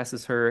immediately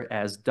addresses her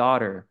as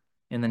daughter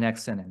in the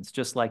next sentence,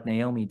 just like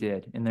Naomi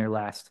did in their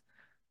last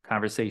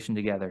conversation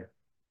together.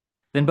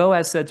 Then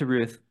Boaz said to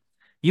Ruth,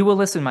 "You will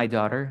listen, my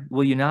daughter,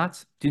 will you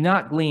not? Do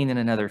not glean in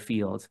another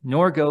field,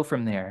 nor go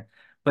from there,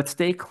 but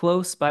stay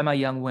close by my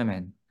young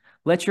women.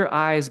 Let your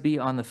eyes be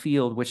on the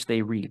field which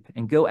they reap,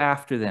 and go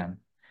after them.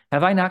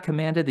 Have I not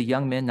commanded the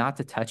young men not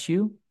to touch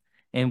you?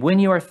 And when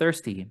you are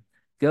thirsty,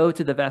 go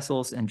to the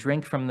vessels and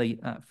drink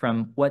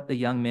from what the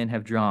young men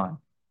have drawn."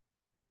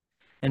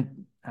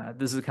 And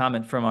this is a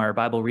comment from our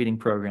Bible reading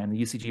program.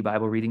 The UCG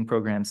Bible reading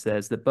program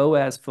says that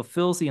Boaz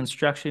fulfills the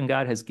instruction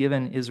God has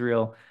given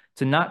Israel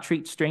to not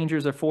treat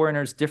strangers or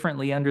foreigners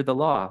differently under the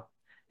law,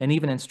 and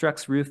even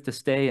instructs Ruth to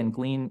stay and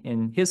glean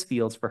in his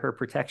fields for her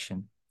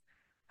protection.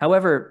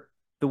 However,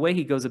 the way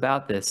he goes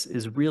about this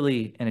is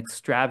really an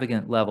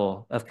extravagant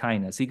level of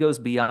kindness. He goes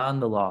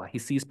beyond the law. He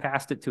sees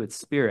past it to its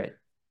spirit.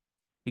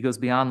 He goes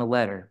beyond the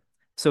letter.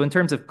 So in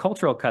terms of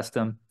cultural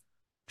custom,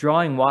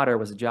 drawing water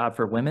was a job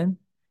for women,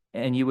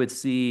 and you would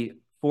see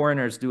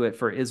foreigners do it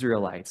for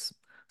Israelites.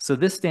 So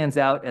this stands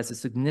out as a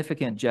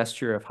significant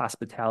gesture of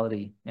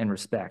hospitality and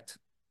respect.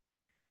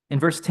 In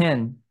verse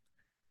 10,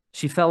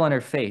 she fell on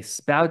her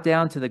face, bowed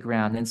down to the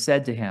ground, and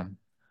said to him,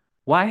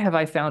 "Why have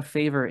I found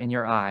favor in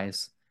your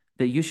eyes,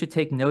 that you should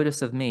take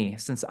notice of me,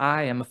 since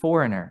I am a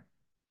foreigner?"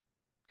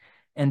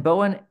 And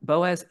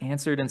Boaz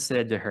answered and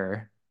said to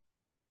her,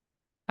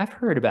 "I've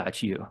heard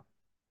about you.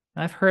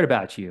 I've heard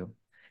about you.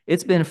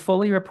 It's been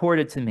fully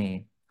reported to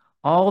me,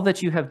 all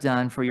that you have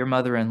done for your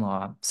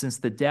mother-in-law since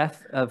the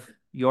death of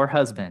your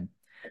husband,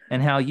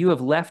 and how you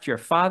have left your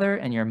father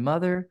and your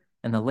mother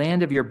and the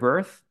land of your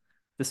birth."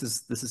 This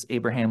is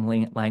Abraham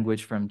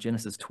language from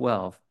Genesis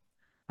 12.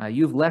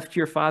 You've left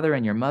your father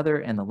and your mother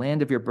and the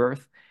land of your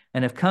birth,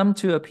 and have come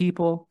to a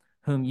people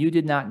whom you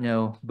did not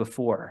know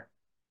before.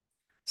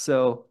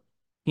 So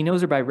he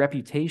knows her by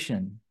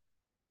reputation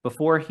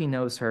before he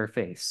knows her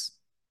face.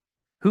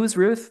 Who's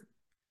Ruth?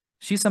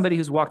 She's somebody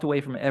who's walked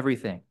away from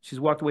everything. She's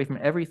walked away from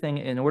everything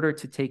in order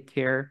to take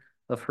care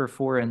of her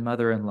foreign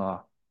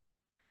mother-in-law.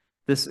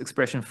 This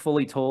expression,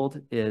 fully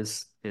told,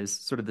 is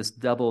sort of this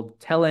double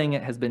telling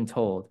it has been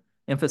told,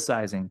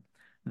 emphasizing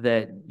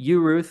that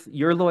you, Ruth,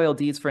 your loyal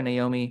deeds for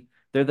Naomi,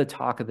 they're the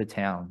talk of the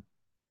town.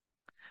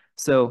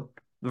 So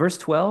verse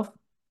 12,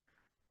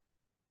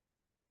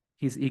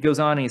 he goes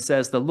on and he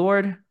says, "The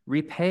Lord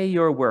repay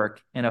your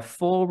work, and a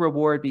full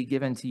reward be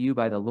given to you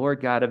by the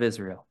Lord God of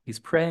Israel." He's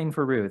praying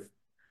for Ruth,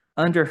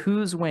 "under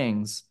whose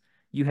wings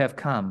you have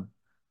come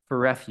for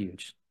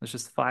refuge." Let's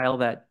just file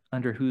that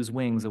 "under whose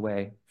wings"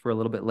 away for a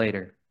little bit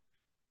later.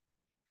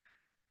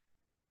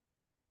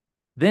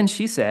 Then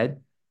she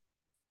said,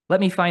 "Let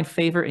me find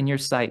favor in your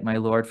sight, my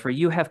Lord, for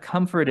you have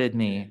comforted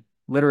me."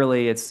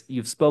 Literally, it's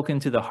you've spoken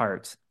to the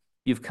heart.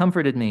 "You've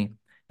comforted me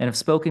and have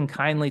spoken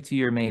kindly to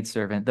your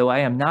maidservant, though I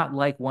am not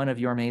like one of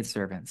your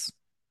maidservants."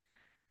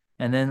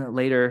 And then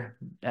later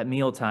at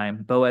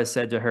mealtime, Boaz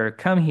said to her,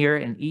 "Come here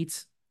and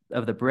eat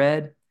of the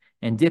bread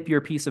and dip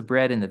your piece of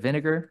bread in the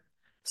vinegar."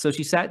 So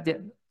she sat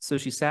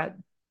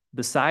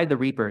beside the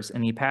reapers,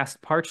 and he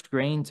passed parched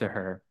grain to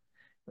her.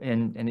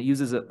 And it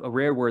uses a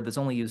rare word that's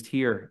only used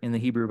here in the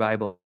Hebrew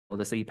Bible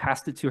to say he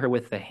passed it to her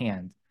with the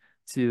hand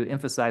to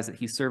emphasize that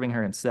he's serving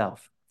her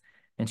himself.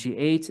 And she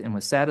ate and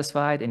was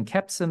satisfied and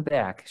kept some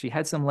back. She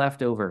had some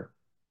left over.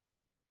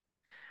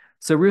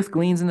 So Ruth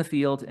gleans in the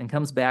field and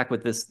comes back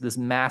with this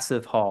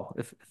massive haul.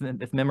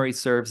 If memory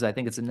serves, I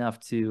think it's enough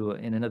to,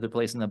 in another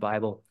place in the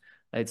Bible,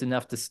 it's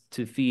enough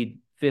to feed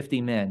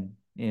 50 men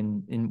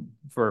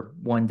for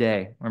one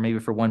day, or maybe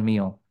for one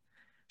meal.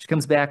 She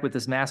comes back with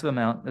this massive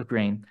amount of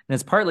grain, and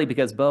it's partly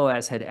because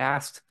Boaz had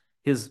asked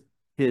his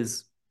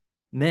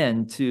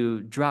men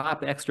to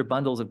drop extra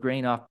bundles of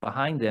grain off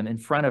behind them in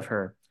front of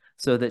her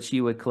so that she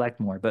would collect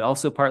more, but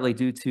also partly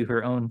due to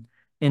her own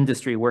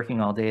industry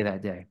working all day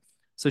that day.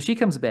 So she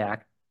comes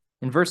back.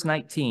 In verse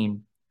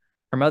 19,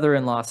 her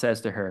mother-in-law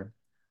says to her,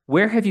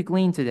 "Where have you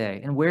gleaned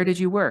today, and where did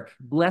you work?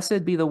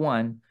 Blessed be the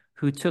one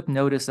who took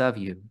notice of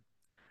you."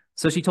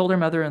 So she told her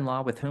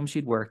mother-in-law with whom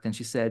she'd worked, and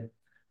she said,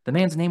 "The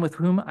man's name with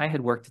whom I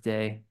had worked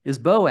today is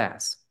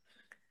Boaz."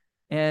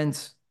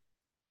 And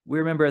we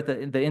remember at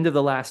the end of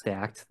the last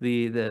act,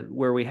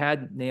 where we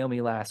had Naomi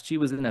last, she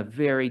was in a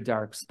very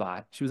dark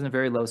spot. She was in a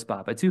very low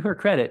spot. But to her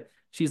credit,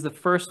 she's the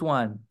first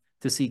one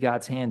to see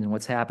God's hand in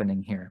what's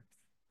happening here.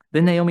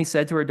 Then Naomi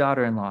said to her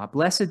daughter-in-law,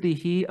 "Blessed be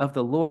he of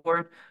the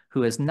Lord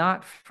who has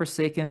not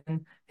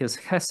forsaken his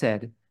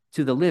chesed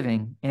to the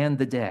living and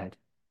the dead."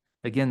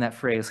 Again, that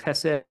phrase,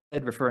 chesed,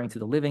 referring to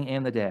the living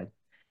and the dead.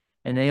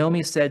 And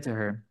Naomi said to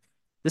her,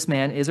 "This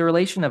man is a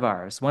relation of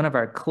ours, one of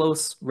our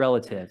close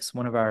relatives,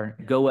 one of our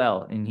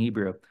goel in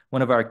Hebrew,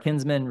 one of our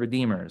kinsmen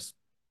redeemers."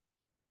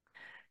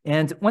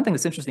 And one thing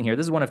that's interesting here,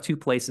 this is one of two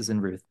places in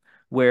Ruth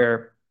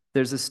where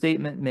there's a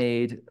statement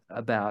made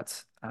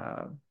about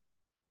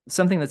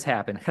something that's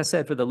happened,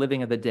 chesed for the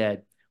living of the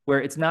dead,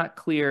 where it's not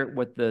clear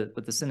what the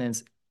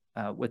sentence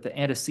what the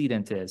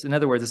antecedent is. In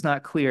other words, it's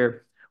not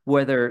clear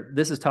whether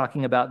this is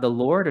talking about the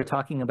Lord or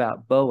talking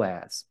about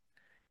Boaz.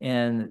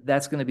 And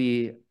that's going to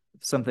be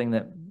something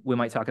that we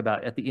might talk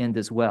about at the end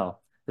as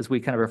well, as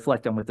we kind of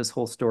reflect on what this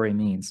whole story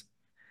means.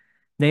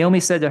 Naomi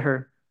said to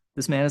her,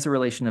 "This man is a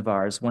relation of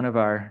ours, one of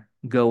our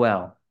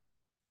Goel."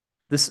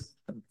 This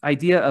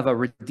idea of a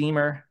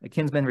redeemer, a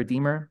kinsman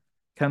redeemer,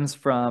 comes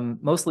from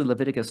mostly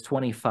Leviticus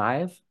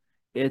 25.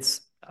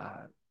 It's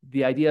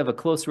the idea of a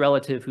close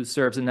relative who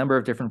serves a number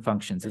of different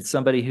functions. It's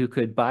somebody who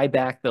could buy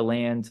back the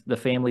land, the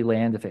family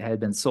land, if it had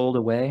been sold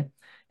away,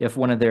 if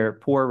one of their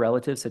poor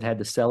relatives had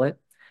to sell it.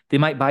 They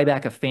might buy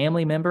back a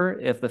family member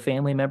if the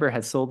family member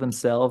had sold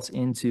themselves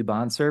into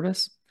bond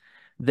service.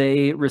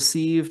 They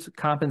received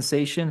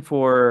compensation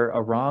for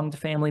a wronged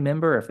family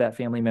member if that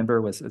family member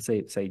was,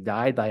 say,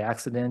 died by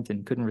accident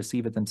and couldn't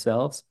receive it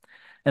themselves.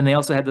 And they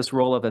also had this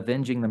role of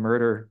avenging the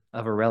murder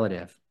of a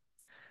relative.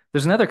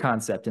 There's another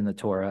concept in the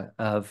Torah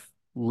of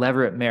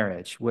levirate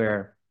marriage,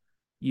 where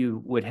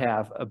you would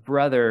have a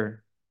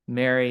brother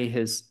marry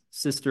his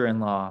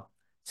sister-in-law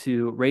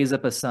to raise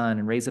up a son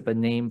and raise up a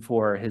name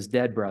for his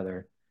dead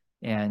brother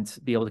and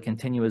be able to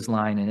continue his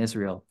line in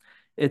Israel.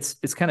 It's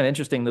kind of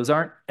interesting. Those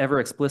aren't ever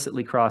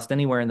explicitly crossed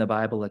anywhere in the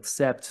Bible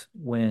except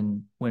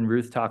when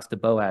Ruth talks to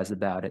Boaz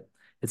about it.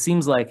 It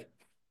seems like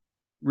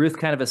Ruth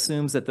kind of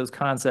assumes that those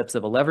concepts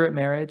of a levirate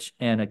marriage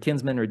and a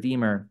kinsman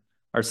redeemer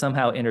are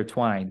somehow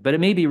intertwined. But it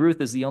may be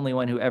Ruth is the only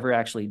one who ever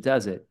actually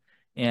does it.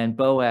 And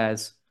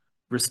Boaz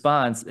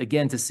responds,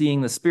 again, to seeing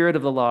the spirit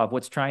of the law of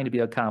what's trying to be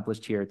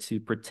accomplished here to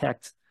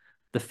protect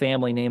the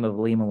family name of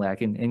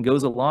Elimelech, and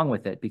goes along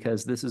with it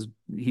because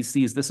he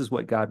sees this is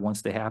what God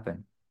wants to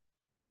happen.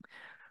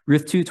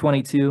 Ruth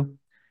 2:22,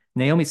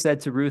 Naomi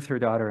said to Ruth, her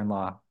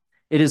daughter-in-law,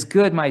 "It is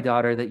good, my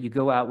daughter, that you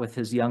go out with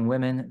his young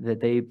women,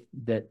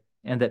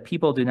 and that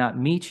people do not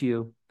meet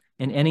you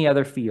in any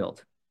other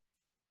field."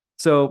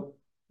 So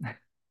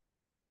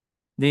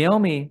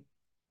Naomi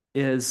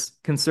is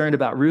concerned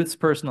about Ruth's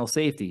personal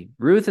safety.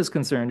 Ruth is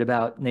concerned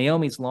about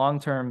Naomi's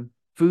long-term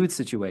food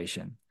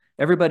situation.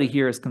 Everybody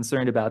here is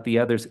concerned about the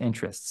other's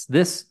interests.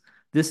 This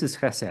is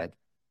chesed.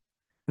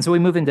 And so we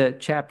move into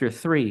chapter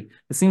 3.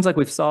 It seems like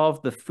we've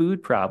solved the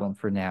food problem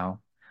for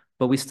now,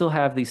 but we still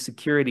have the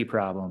security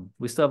problem.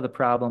 We still have the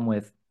problem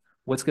with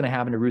what's going to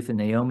happen to Ruth and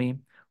Naomi.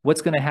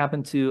 What's going to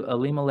happen to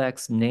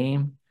Elimelech's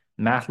name,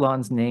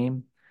 Mahlon's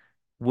name?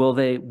 Will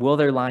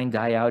their line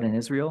die out in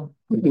Israel?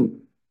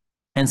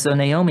 And so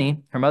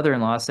Naomi, her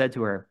mother-in-law, said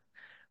to her,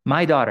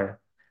 "My daughter,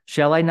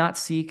 shall I not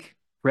seek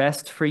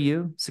rest for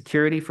you,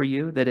 security for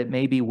you, that it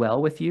may be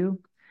well with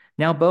you?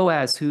 Now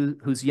Boaz,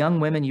 whose young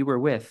women you were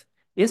with,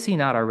 is he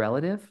not our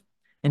relative?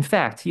 In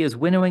fact, he is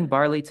winnowing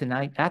barley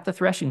tonight at the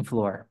threshing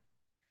floor.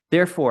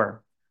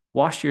 Therefore,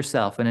 wash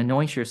yourself and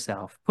anoint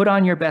yourself, put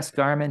on your best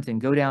garment and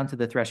go down to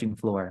the threshing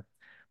floor.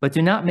 But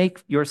do not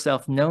make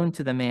yourself known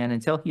to the man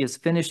until he has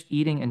finished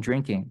eating and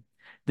drinking.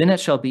 Then it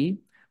shall be,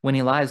 when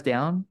he lies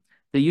down,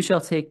 that you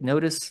shall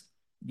notice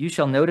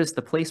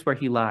the place where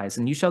he lies,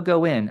 and you shall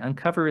go in,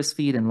 uncover his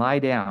feet, and lie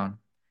down,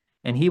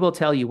 and he will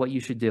tell you what you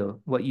should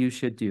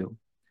do.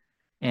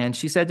 And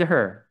she said to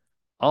her,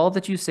 "All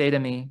that you say to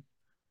me,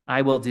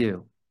 I will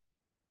do."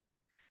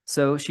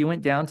 So she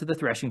went down to the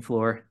threshing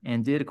floor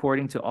and did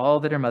according to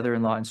all that her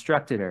mother-in-law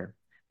instructed her.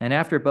 And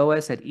after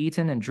Boaz had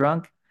eaten and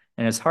drunk,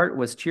 and his heart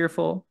was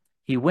cheerful,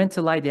 he went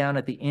to lie down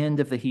at the end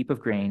of the heap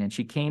of grain, and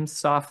she came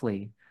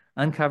softly,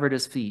 uncovered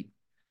his feet,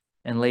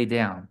 and lay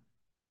down.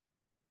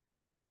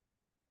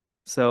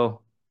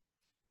 So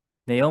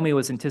Naomi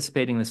was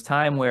anticipating this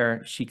time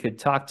where she could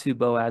talk to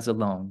Boaz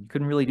alone. You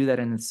couldn't really do that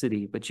in the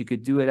city, but you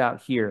could do it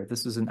out here.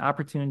 This was an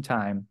opportune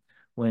time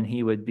when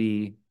he would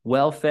be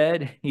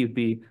well-fed, he would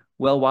be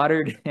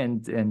well-watered,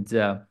 and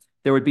there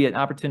would be an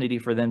opportunity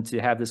for them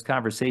to have this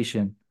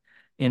conversation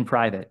in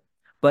private.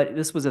 But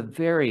this was a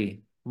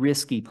very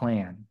risky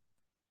plan.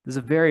 This is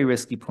a very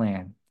risky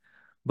plan.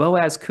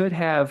 Boaz could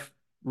have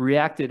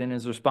reacted in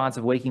his response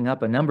of waking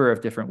up a number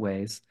of different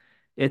ways.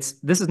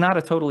 This is not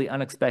a totally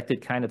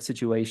unexpected kind of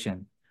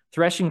situation.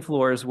 Threshing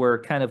floors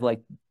were kind of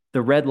like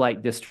the red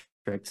light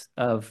district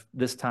of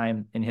this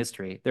time in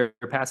history. There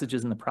are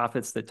passages in the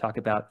prophets that talk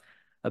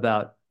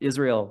about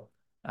Israel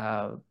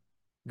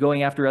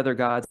going after other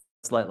gods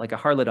like a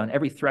harlot on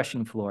every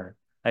threshing floor.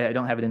 I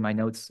don't have it in my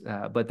notes,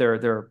 but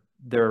there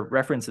are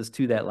references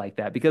to that like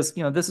that, because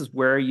this is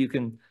where you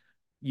can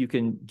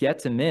get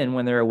to men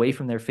when they're away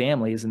from their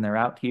families and they're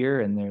out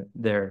here and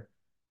they're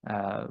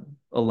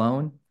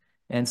alone.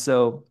 And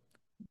so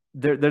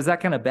there's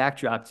that kind of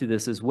backdrop to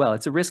this as well.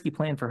 It's a risky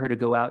plan for her to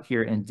go out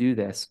here and do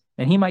this.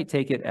 And he might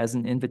take it as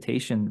an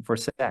invitation for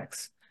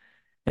sex.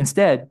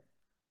 Instead,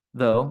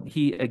 though,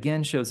 he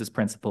again shows his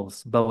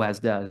principles, Boaz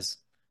does,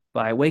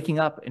 by waking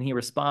up, and he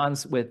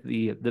responds with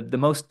the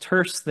most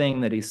terse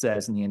thing that he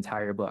says in the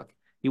entire book.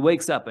 He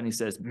wakes up and he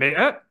says,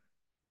 "Me'et,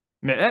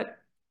 me'et,"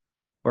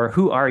 or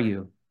 "Who are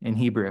you?" in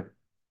Hebrew.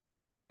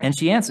 And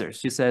she answers,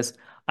 she says,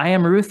 "I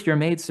am Ruth, your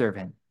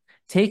maidservant.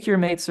 Take your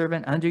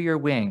maidservant under your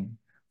wing,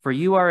 for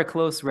you are a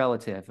close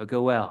relative, a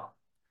Goel."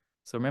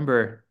 So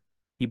remember,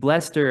 He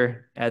blessed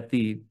her at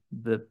the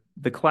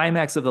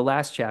climax of the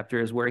last chapter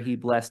is where he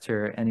blessed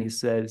her, and he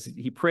says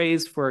he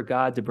prays for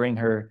God to bring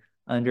her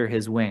under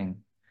his wing.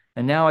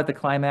 And now at the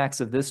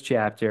climax of this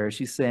chapter,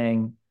 she's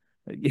saying,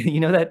 you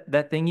know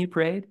that thing you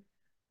prayed?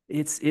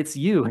 It's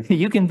you.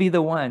 You can be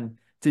the one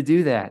to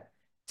do that.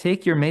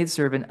 Take your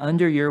maidservant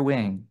under your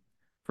wing,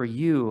 for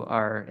you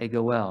are a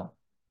Goel.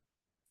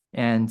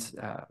 And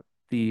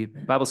the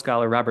Bible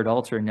scholar Robert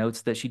Alter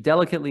notes that she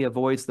delicately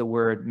avoids the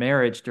word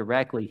marriage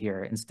directly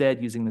here,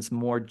 instead using this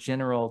more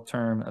general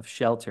term of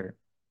shelter.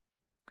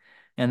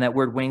 And that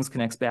word wings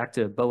connects back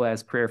to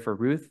Boaz's prayer for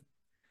Ruth.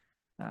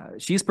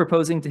 She's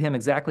proposing to him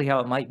exactly how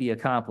it might be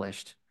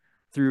accomplished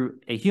through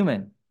a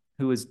human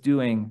who is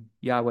doing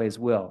Yahweh's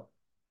will.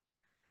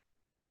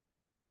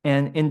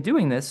 And in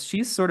doing this,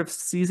 she's sort of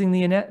seizing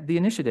the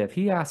initiative.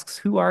 He asks,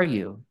 "Who are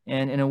you?"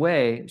 And in a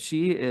way,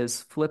 she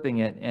is flipping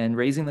it and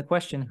raising the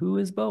question, who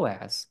is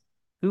Boaz?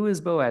 Who is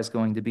Boaz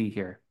going to be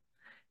here?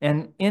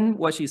 And in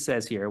what she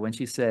says here, when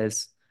she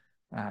says,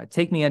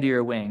 take me under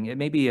your wing, it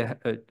may be a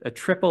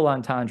triple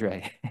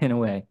entendre in a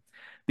way,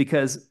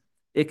 because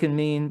it can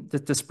mean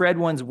to spread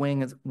one's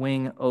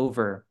wing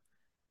over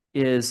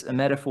is a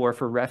metaphor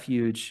for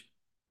refuge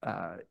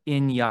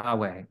in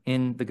Yahweh,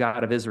 in the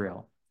God of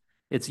Israel.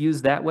 It's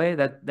used that way.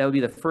 That would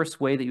be the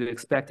first way that you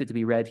expect it to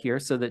be read here,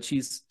 so that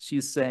she's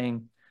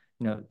saying,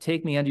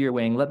 take me under your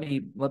wing. Let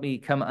me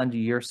come under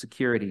your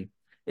security.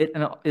 It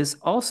is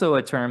also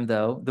a term,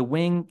 though. The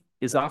wing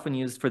is often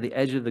used for the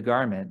edge of the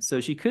garment.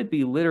 So she could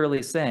be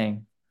literally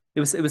saying,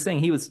 it was saying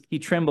he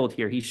trembled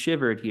here, he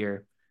shivered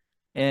here.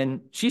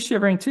 And she's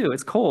shivering too.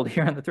 It's cold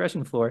here on the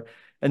threshing floor.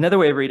 Another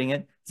way of reading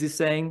it is he's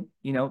saying,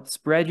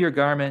 spread your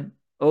garment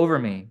over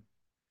me.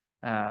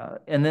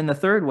 And then the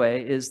third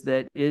way is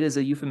that it is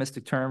a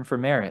euphemistic term for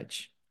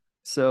marriage.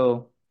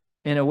 So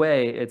in a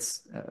way,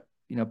 it's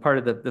part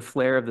of the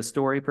flair of the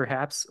story,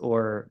 perhaps,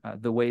 or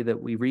the way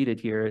that we read it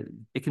here.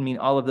 It can mean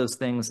all of those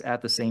things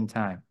at the same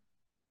time.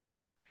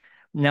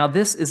 Now,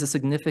 this is a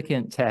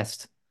significant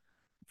test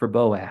for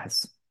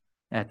Boaz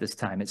at this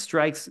time. It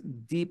strikes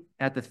deep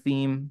at the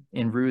theme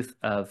in Ruth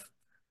of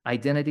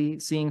identity,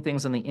 seeing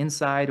things on the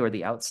inside or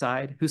the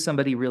outside, who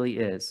somebody really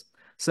is.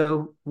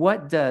 So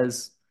what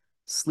does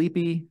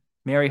sleepy,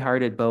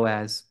 merry-hearted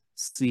Boaz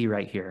see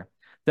right here?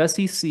 Does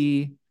he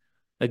see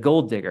a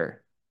gold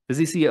digger? Does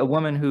he see a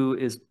woman who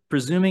is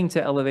presuming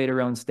to elevate her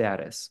own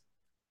status?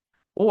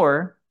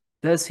 Or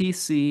does he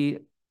see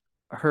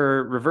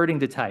her reverting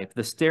to type,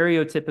 the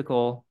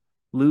stereotypical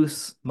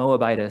loose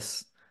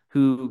Moabitess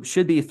who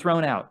should be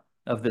thrown out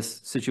of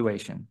this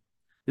situation?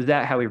 Is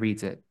that how he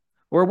reads it?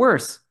 Or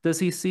worse, does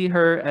he see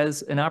her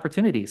as an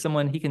opportunity,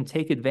 someone he can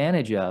take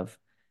advantage of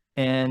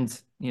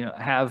and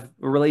have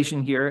a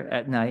relation here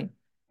at night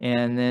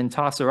and then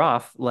toss her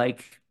off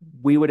like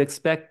we would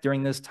expect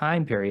during this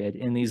time period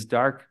in these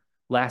dark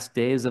last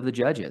days of the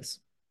judges?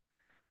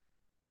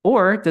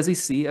 Or does he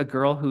see a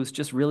girl who's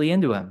just really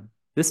into him?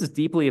 This is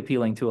deeply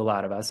appealing to a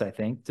lot of us, I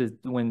think, to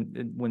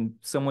when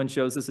someone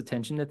shows us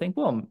attention, to think,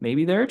 well,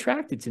 maybe they're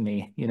attracted to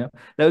me.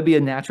 That would be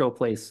a natural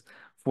place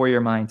for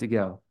your mind to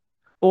go.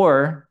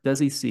 Or does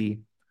he see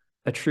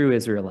a true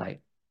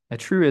Israelite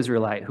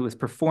who is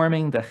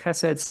performing the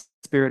chesed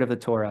spirit of the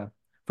Torah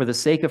for the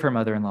sake of her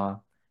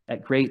mother-in-law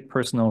at great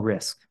personal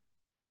risk?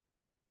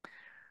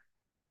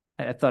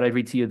 I thought I'd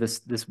read to you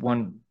this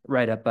one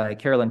write-up by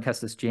Carolyn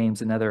Custis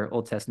James, another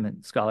Old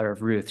Testament scholar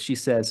of Ruth. She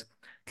says,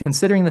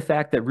 considering the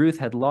fact that Ruth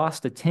had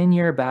lost a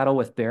 10-year battle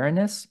with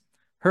barrenness,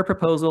 her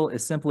proposal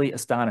is simply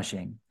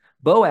astonishing.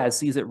 Boaz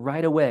sees it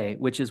right away,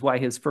 which is why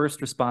his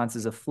first response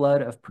is a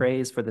flood of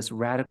praise for this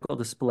radical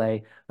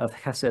display of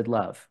chesed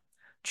love.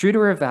 True to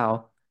her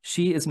vow,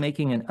 she is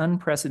making an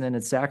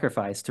unprecedented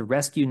sacrifice to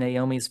rescue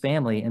Naomi's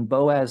family, and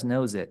Boaz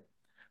knows it.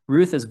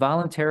 Ruth is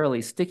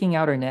voluntarily sticking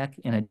out her neck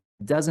in a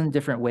dozen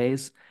different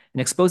ways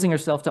and exposing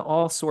herself to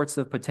all sorts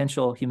of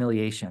potential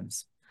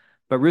humiliations.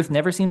 But Ruth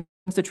never seems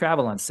to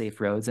travel on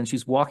safe roads, and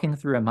she's walking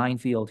through a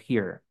minefield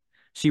here.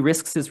 She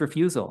risks his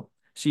refusal.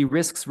 She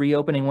risks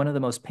reopening one of the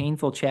most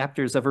painful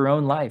chapters of her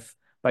own life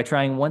by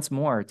trying once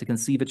more to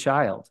conceive a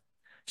child.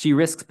 She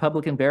risks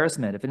public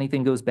embarrassment if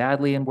anything goes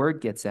badly and word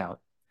gets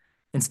out.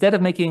 Instead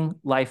of making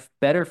life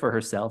better for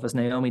herself, as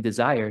Naomi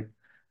desired,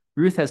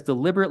 Ruth has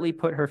deliberately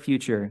put her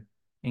future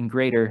in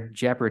greater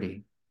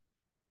jeopardy.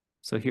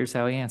 So here's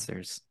how he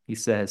answers. He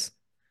says,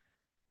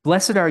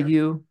 "Blessed are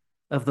you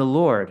of the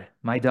Lord,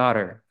 my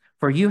daughter,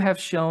 for you have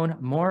shown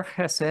more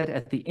chesed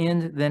at the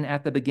end than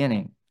at the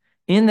beginning,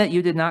 in that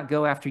you did not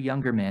go after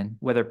younger men,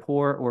 whether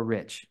poor or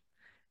rich.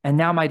 And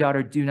now, my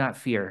daughter, do not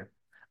fear.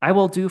 I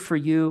will do for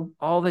you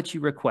all that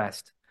you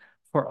request,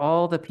 for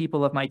all the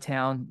people of my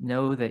town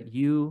know that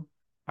you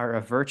are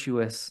a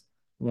virtuous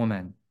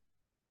woman."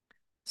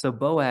 So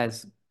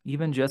Boaz,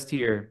 even just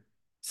here,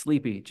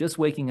 sleepy, just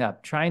waking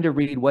up, trying to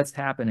read what's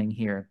happening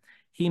here,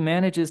 he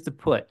manages to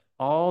put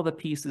all the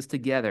pieces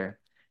together.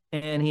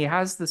 And he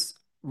has this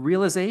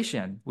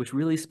realization, which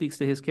really speaks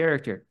to his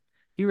character.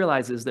 He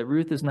realizes that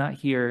Ruth is not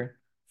here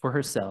for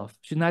herself.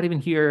 She's not even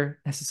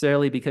here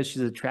necessarily because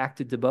she's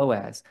attracted to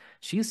Boaz.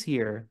 She's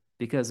here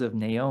because of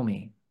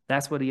Naomi.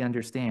 That's what he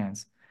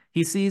understands.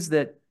 He sees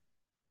that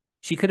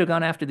she could have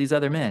gone after these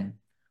other men,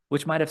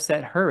 which might have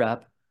set her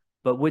up,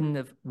 but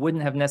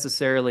wouldn't have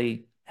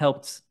necessarily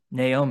helped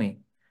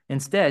Naomi.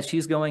 Instead,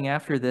 she's going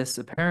after this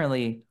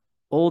apparently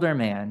older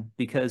man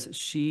because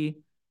she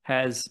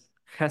has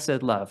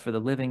chesed love for the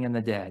living and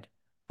the dead,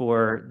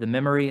 for the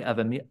memory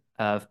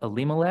of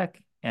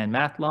Elimelech and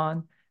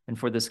Mathlon, and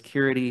for the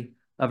security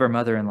of her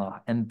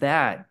mother-in-law. And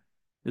that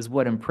is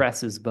what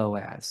impresses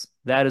Boaz.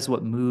 That is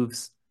what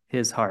moves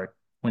his heart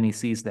when he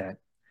sees that.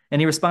 And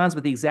he responds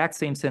with the exact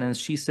same sentence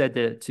she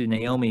said to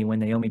Naomi when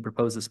Naomi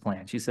proposed this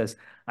plan. She says,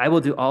 "I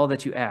will do all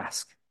that you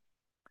ask,"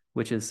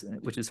 which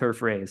is her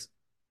phrase.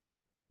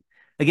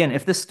 Again,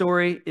 if this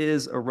story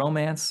is a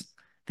romance,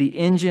 the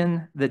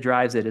engine that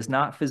drives it is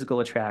not physical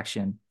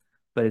attraction,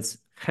 but it's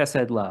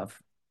chesed love.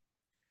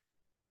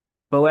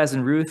 Boaz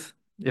and Ruth,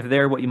 if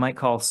they're what you might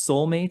call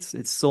soulmates,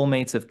 it's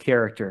soulmates of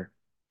character.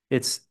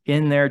 It's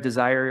in their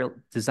desire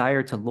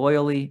to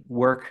loyally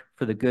work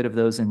for the good of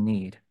those in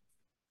need.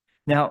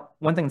 Now,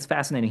 one thing that's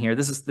fascinating here,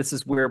 this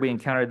is where we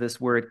encounter this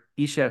word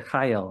Isher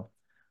Chayil.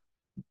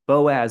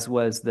 Boaz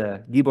was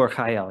the Gibor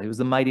Chayil. He was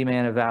the mighty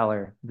man of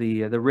valor,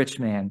 the rich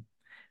man.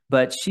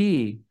 But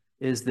she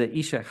is the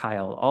Isha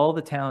Chayil. All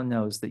the town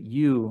knows that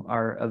you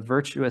are a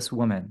virtuous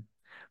woman.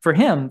 For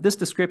him, this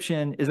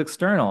description is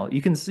external.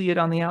 You can see it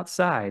on the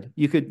outside.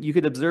 You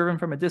could observe him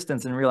from a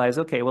distance and realize,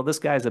 okay, well, this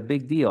guy's a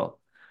big deal.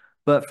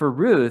 But for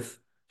Ruth,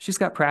 she's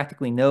got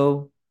practically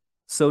no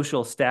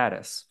social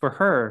status. For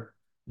her,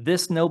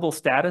 this noble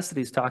status that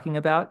he's talking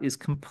about is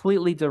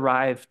completely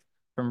derived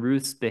from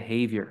Ruth's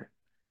behavior.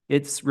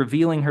 It's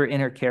revealing her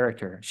inner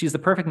character. She's the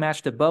perfect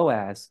match to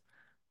Boaz,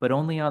 but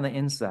only on the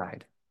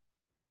inside.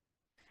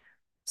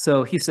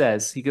 So he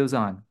goes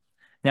on,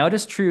 "Now it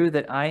is true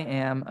that I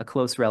am a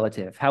close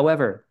relative.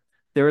 However,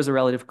 there is a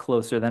relative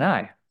closer than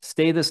I.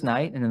 Stay this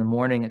night, and in the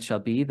morning it shall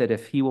be that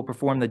if he will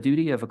perform the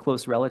duty of a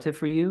close relative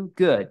for you,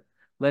 good,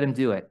 let him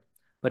do it.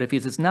 But if he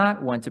does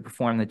not want to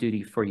perform the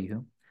duty for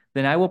you,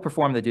 then I will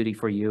perform the duty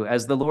for you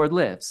as the Lord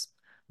lives.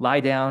 Lie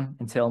down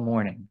until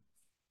morning."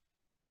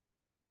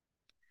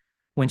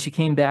 When she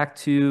came back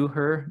to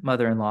her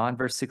mother-in-law in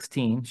verse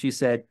 16, she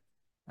said,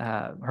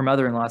 her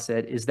mother-in-law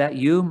said, "Is that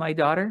you, my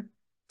daughter?"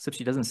 Except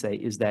she doesn't say,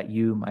 "Is that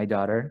you, my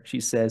daughter?"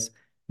 She says,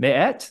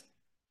 "Me'et,"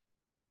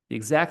 the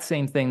exact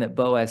same thing that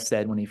Boaz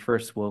said when he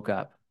first woke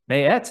up.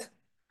 "Me'et,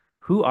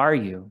 who are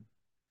you?"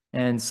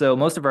 And so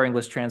most of our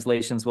English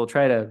translations will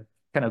try to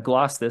kind of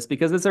gloss this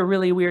because it's a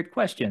really weird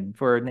question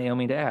for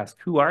Naomi to ask.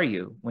 Who are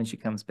you when she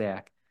comes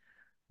back?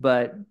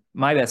 But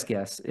my best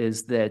guess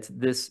is that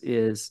this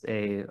is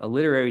a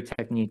literary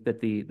technique that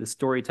the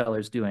storyteller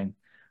is doing.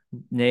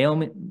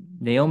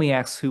 Naomi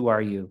asks, "Who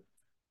are you?"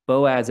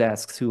 Boaz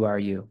asks, "Who are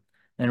you?"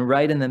 And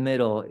right in the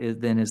middle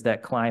is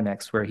that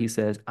climax where he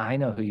says, "I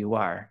know who you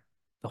are.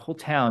 The whole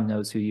town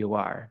knows who you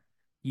are.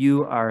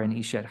 You are an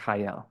Ishet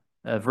Chayil,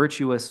 a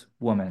virtuous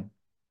woman."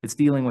 It's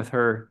dealing with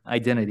her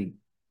identity.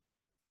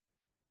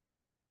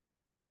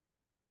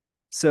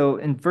 So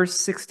in verse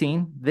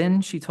 16,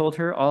 then she told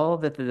her all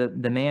that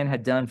the man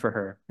had done for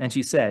her. And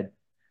she said,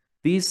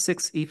 "These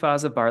 6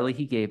 ephahs of barley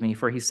he gave me,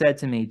 for he said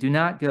to me, 'Do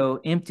not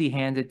go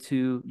empty-handed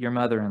to your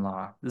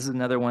mother-in-law.'" This is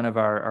another one of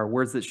our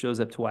words that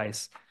shows up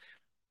twice.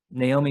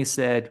 Naomi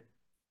said,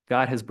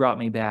 "God has brought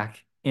me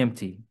back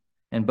empty."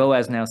 And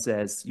Boaz now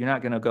says, "You're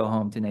not going to go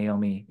home to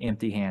Naomi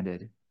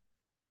empty-handed.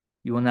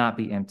 You will not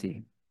be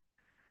empty."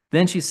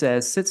 Then she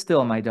says, "Sit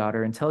still, my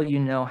daughter, until you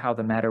know how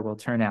the matter will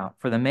turn out.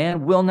 For the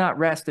man will not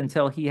rest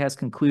until he has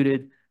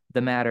concluded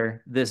the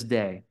matter this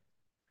day."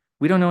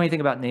 We don't know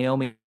anything about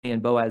Naomi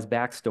and Boaz's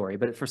backstory,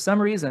 but for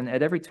some reason,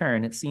 at every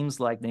turn, it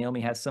seems like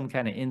Naomi has some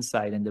kind of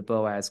insight into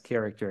Boaz's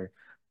character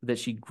that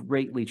she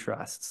greatly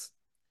trusts.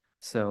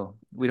 So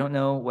we don't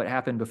know what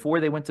happened before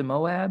they went to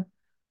Moab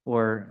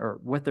or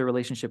what their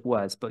relationship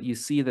was, but you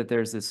see that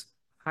there's this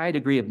high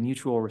degree of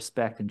mutual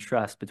respect and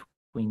trust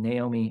between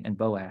Naomi and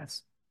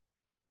Boaz.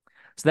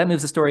 So that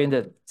moves the story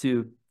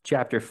into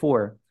chapter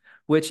 4,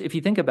 which, if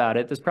you think about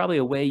it, there's probably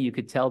a way you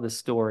could tell this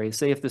story.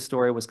 Say if the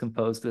story was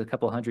composed a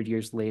couple hundred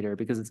years later,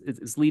 because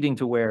it's leading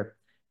to where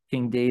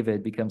King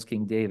David becomes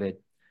King David.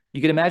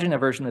 You could imagine a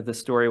version of the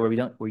story where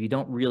you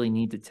don't really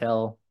need to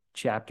tell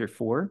chapter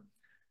 4.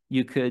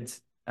 You could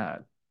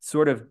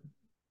sort of,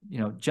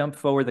 jump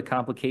forward the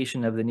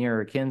complication of the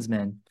nearer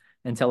kinsman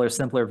and tell a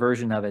simpler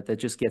version of it that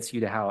just gets you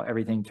to how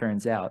everything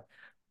turns out.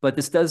 But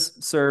this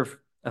does serve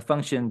a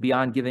function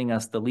beyond giving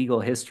us the legal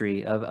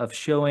history of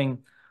showing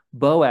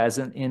Boaz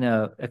in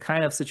a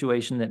kind of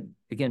situation that,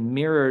 again,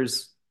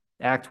 mirrors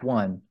Act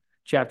 1,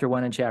 Chapter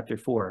 1 and Chapter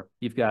 4.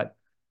 You've got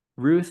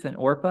Ruth and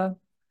Orpah,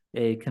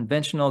 a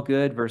conventional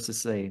good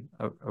versus a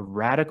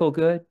radical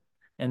good.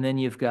 And then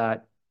you've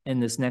got, in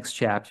this next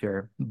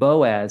chapter,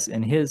 Boaz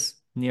and his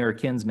nearer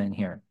kinsman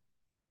here.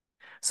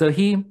 So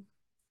he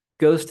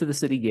goes to the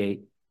city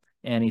gate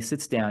and he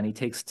sits down. He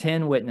takes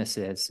 10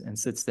 witnesses and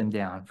sits them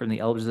down from the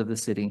elders of the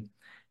city.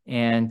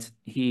 And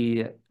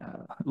he,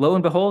 lo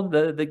and behold,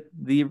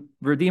 the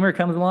Redeemer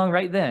comes along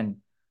right then.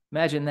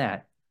 Imagine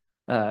that.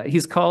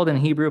 He's called in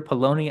Hebrew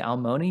Poloni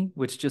Almoni,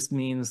 which just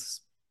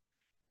means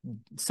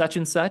such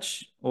and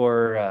such,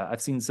 or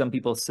I've seen some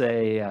people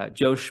say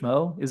Joe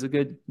Schmo is a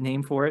good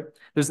name for it.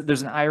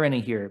 There's an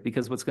irony here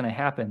because what's going to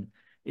happen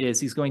is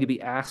he's going to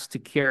be asked to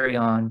carry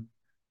on,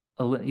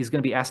 he's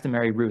going to be asked to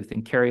marry Ruth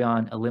and carry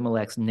on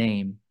Elimelech's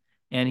name.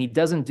 And he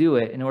doesn't do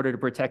it in order to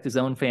protect his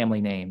own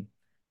family name.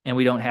 And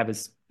we don't have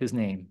his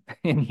name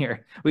in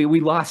here.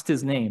 We lost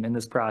his name in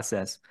this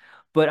process.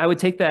 But I would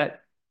take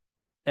that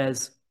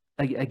as,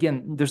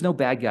 again, there's no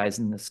bad guys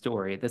in this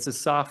story. That's a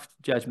soft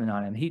judgment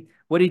on him.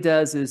 What he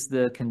does is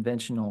the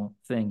conventional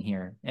thing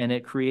here, and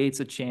it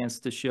creates a chance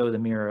to show the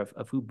mirror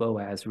of who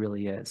Boaz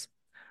really is.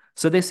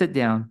 So they sit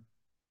down,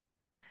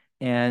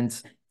 and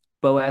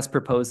Boaz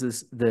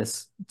proposes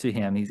this to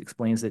him. He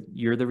explains that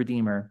you're the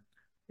Redeemer.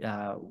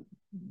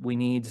 We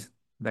need,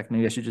 in fact,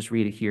 maybe I should just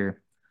read it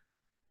here.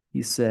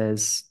 He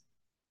says,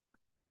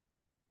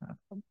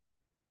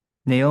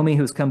 Naomi,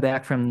 who's come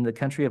back from the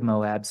country of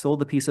Moab, sold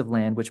the piece of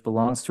land which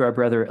belongs to our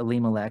brother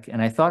Elimelech,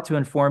 and I thought to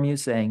inform you,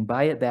 saying,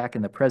 buy it back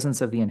in the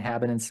presence of the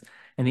inhabitants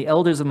and the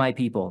elders of my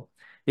people.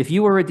 If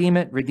you will redeem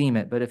it,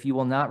 but if you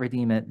will not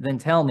redeem it, then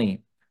tell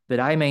me, that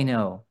I may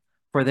know.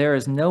 For there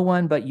is no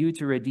one but you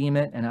to redeem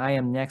it, and I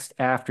am next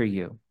after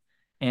you.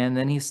 And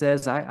then he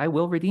says, I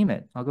will redeem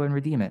it. I'll go and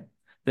redeem it.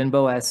 Then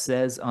Boaz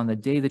says, on the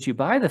day that you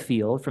buy the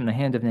field from the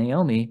hand of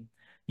Naomi,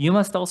 you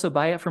must also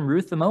buy it from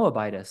Ruth the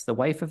Moabitess, the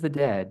wife of the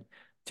dead,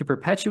 to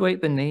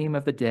perpetuate the name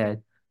of the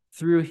dead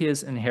through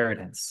his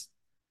inheritance.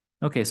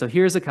 Okay, so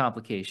here's a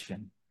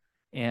complication.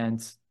 And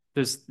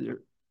this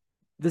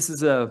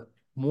is a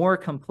more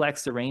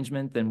complex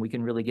arrangement than we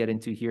can really get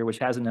into here, which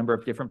has a number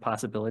of different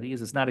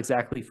possibilities. It's not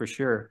exactly for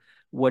sure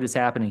what is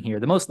happening here.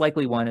 The most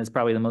likely one is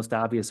probably the most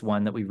obvious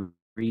one that we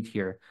read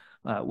here,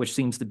 which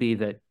seems to be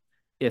that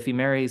if he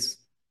marries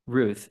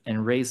Ruth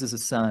and raises a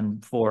son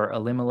for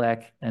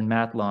Elimelech and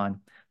Mahlon,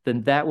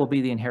 then that will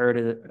be the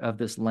inheritor of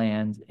this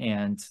land,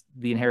 and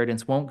the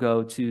inheritance won't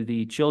go to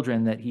the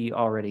children that he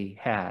already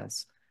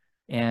has.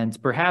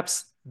 And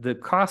perhaps the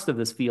cost of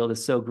this field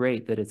is so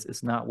great that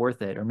it's not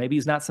worth it. Or maybe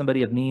he's not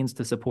somebody of means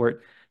to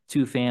support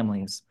two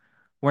families.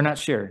 We're not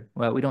sure.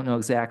 Well, we don't know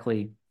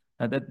exactly.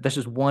 That's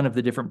just one of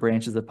the different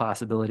branches of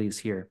possibilities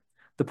here.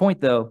 The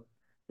point, though,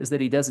 is that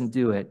he doesn't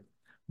do it.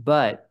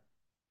 But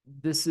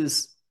this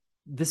is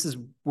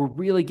we're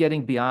really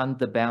getting beyond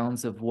the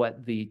bounds of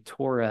what the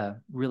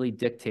Torah really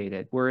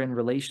dictated. We're in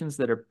relations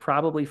that are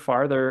probably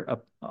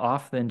farther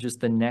off than just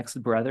the next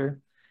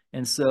brother.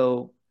 And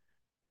so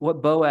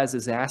what Boaz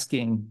is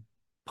asking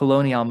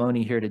Poloni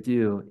Almoni here to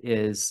do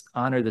is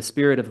honor the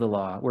spirit of the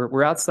law.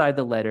 We're outside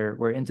the letter.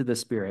 We're into the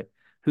spirit.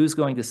 Who's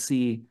going to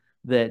see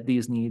that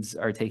these needs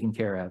are taken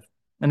care of?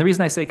 And the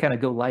reason I say kind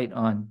of go light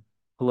on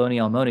Poloni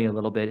Almoni a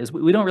little bit is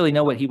we don't really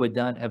know what he would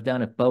have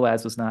done if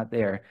Boaz was not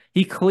there.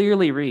 He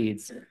clearly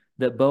reads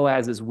that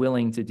Boaz is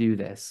willing to do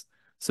this.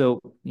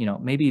 So,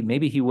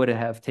 maybe he would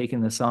have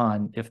taken this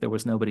on if there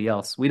was nobody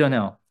else. We don't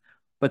know.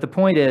 But the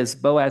point is,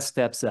 Boaz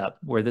steps up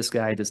where this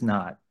guy does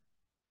not.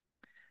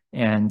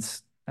 And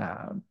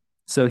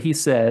so he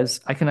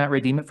says, I cannot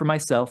redeem it for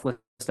myself,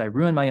 lest I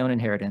ruin my own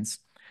inheritance.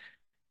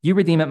 You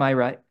redeem my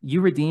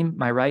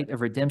right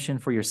of redemption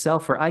for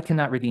yourself, for I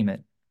cannot redeem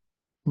it.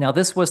 Now,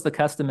 this was the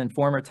custom in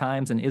former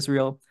times in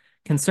Israel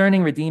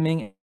concerning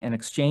redeeming and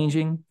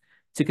exchanging.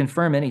 To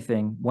confirm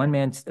anything, one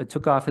man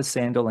took off his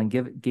sandal and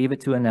gave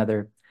it to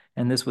another,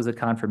 and this was a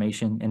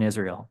confirmation in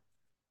Israel.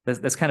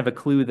 That's kind of a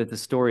clue that the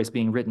story is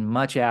being written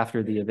much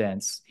after the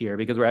events here,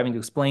 because we're having to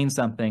explain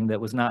something that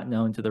was not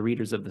known to the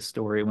readers of the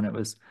story when it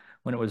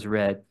was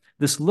read.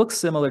 This looks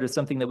similar to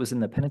something that was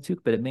in the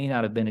Pentateuch, but it may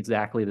not have been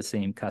exactly the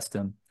same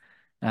custom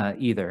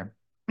either.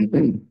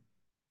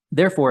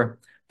 Therefore,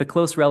 the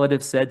close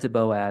relative said to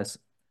Boaz,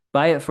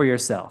 buy it for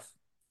yourself.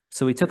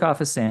 So he took off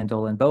his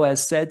sandal, and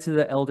Boaz said to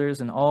the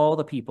elders and all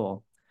the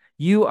people,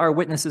 you are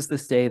witnesses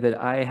this day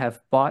that I have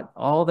bought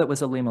all that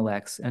was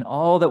Elimelech's and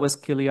all that was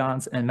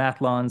Chilion's and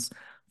Mahlon's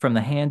from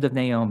the hand of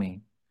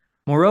Naomi.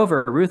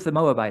 Moreover, Ruth the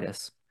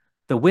Moabitess,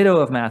 the widow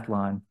of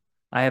Mahlon,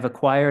 I have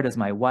acquired as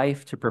my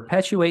wife to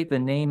perpetuate the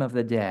name of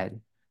the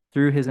dead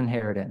through his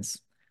inheritance,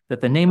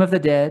 that the name of the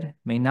dead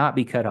may not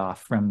be cut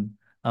off from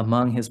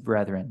among his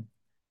brethren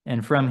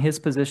and from his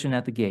position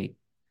at the gate.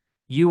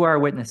 You are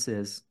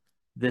witnesses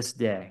this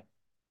day.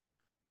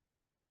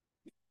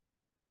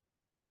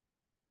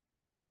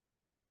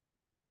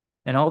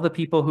 And all the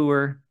people who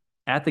were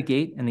at the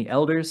gate and the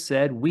elders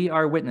said, we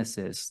are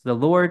witnesses. The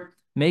Lord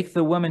make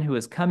the woman who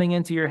is coming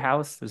into your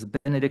house. There's a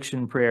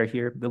benediction prayer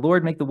here. The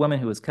Lord make the woman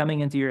who is coming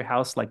into your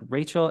house like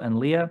Rachel and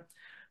Leah,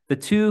 the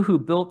two who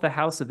built the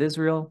house of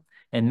Israel,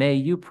 and may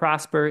you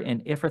prosper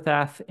in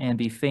Ephrathah and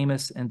be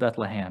famous in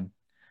Bethlehem.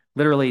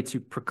 Literally to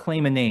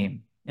proclaim a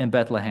name in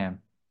Bethlehem.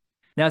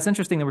 Now, it's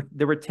interesting,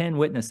 there were 10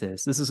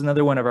 witnesses. This is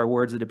another one of our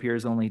words that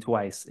appears only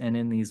twice, and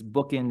in these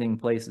bookending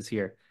places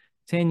here.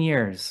 10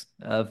 years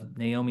of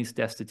Naomi's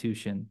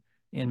destitution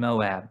in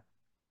Moab.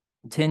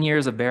 10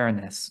 years of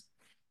barrenness.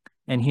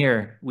 And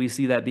here we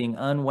see that being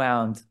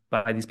unwound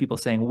by these people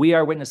saying, we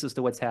are witnesses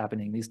to what's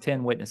happening. These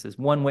 10 witnesses,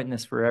 one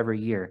witness for every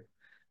year.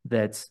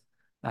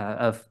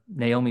 of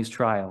Naomi's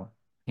trial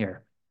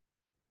here.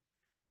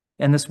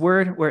 And this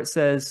word where it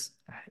says,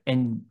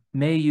 and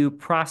may you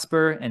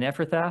prosper in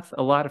Ephrathah,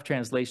 a lot of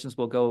translations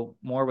will go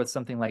more with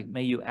something like,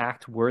 may you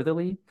act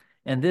worthily.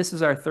 And this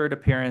is our third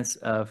appearance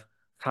of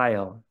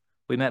Chayil.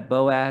 We met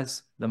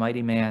Boaz, the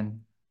mighty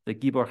man, the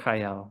Gibor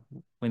Chayil.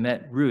 We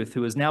met Ruth,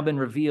 who has now been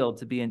revealed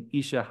to be an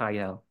Isha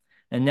Chayil.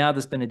 And now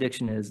this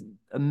benediction is,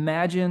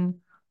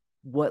 imagine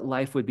what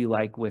life would be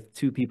like with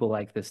two people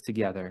like this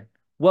together.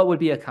 What would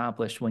be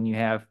accomplished when you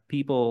have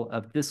people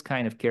of this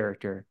kind of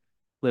character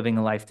living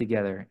a life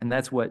together? And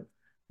that's what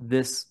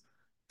this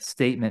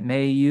statement,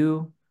 may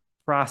you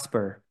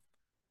prosper,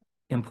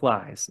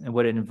 implies, and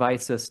what it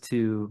invites us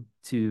to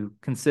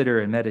consider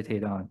and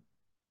meditate on.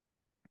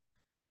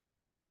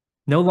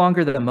 No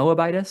longer the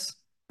Moabitess,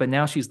 but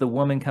now she's the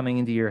woman coming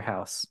into your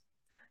house.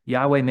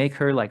 Yahweh make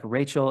her like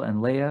Rachel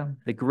and Leah,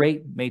 the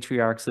great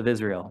matriarchs of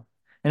Israel.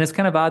 And it's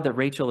kind of odd that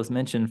Rachel is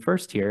mentioned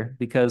first here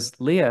because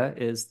Leah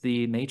is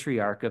the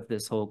matriarch of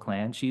this whole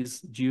clan. She's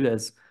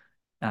Judah's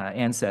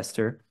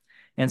ancestor.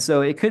 And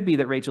so it could be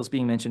that Rachel's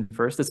being mentioned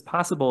first. It's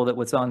possible that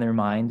what's on their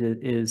mind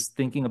is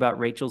thinking about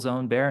Rachel's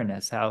own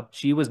barrenness, how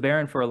she was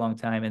barren for a long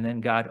time and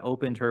then God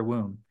opened her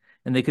womb.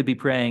 And they could be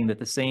praying that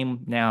the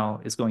same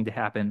now is going to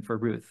happen for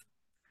Ruth,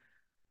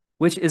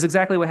 which is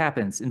exactly what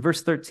happens in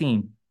verse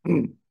 13.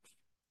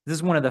 This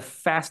is one of the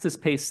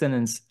fastest paced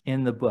sentences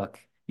in the book.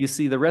 You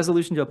see the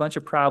resolution to a bunch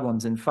of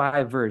problems in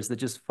 5 verses that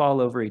just fall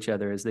over each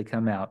other as they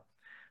come out.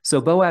 So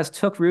Boaz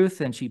took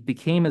Ruth and she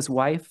became his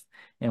wife.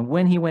 And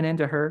when he went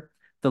into her,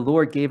 the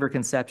Lord gave her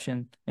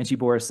conception and she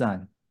bore a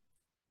son.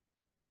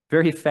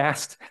 Very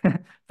fast,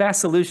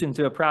 fast solution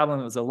to a problem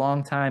that was a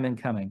long time in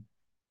coming.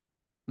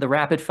 The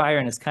rapid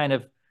fireness kind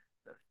of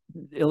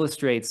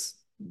illustrates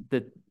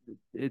that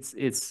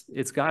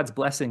it's God's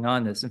blessing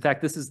on this. In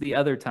fact, this is the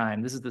other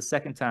time. This is the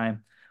second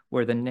time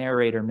where the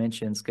narrator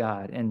mentions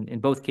God. And in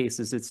both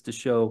cases, it's to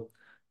show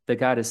that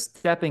God is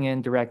stepping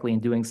in directly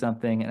and doing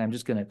something. And I'm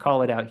just going to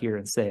call it out here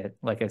and say it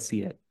like I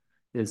see it,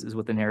 is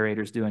what the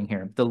narrator's doing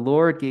here. The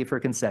Lord gave her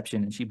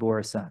conception and she bore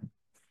a son.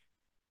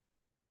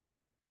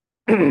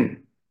 In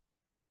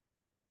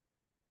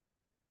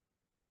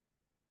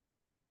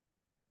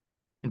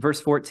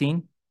verse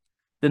 14,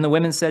 then the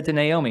women said to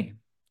Naomi,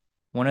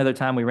 one other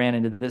time we ran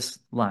into this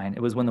line.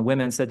 It was when the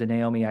women said to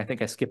Naomi, I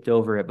think I skipped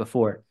over it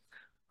before.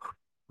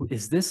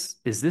 Is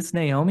this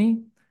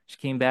Naomi? She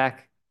came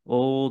back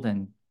old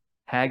and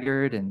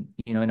haggard and,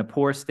 in a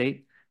poor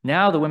state.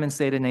 Now the women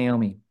say to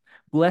Naomi,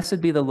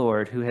 blessed be the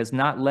Lord who has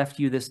not left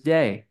you this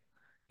day.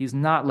 He's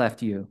not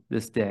left you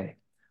this day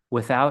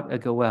without a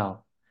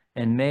Goel,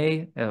 and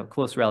may, a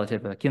close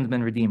relative, a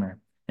kinsman redeemer,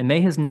 and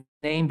may his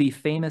name be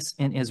famous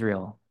in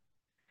Israel.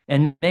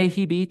 And may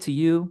he be to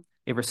you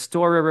a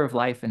restorer of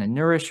life and a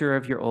nourisher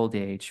of your old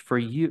age. For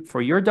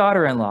your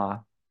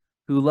daughter-in-law,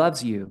 who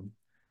loves you,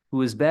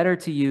 who is better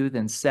to you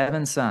than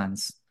 7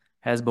 sons,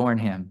 has borne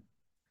him.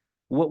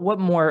 What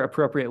more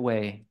appropriate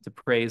way to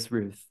praise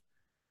Ruth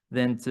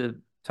than to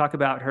talk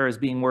about her as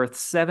being worth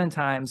 7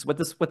 times what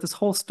this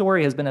whole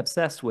story has been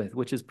obsessed with,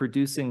 which is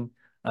producing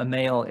a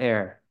male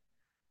heir,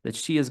 that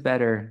she is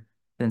better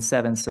than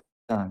 7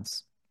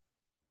 sons.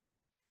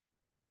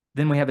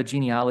 Then we have a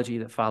genealogy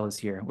that follows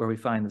here, where we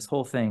find this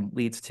whole thing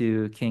leads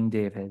to King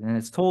David. And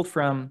it's told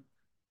from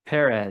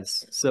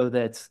Perez, so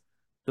that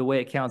the way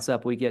it counts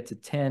up, we get to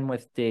 10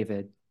 with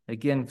David.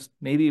 Again,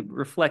 maybe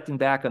reflecting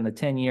back on the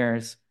 10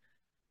 years,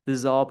 this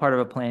is all part of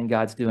a plan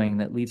God's doing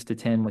that leads to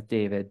 10 with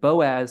David.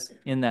 Boaz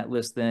in that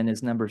list then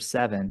is number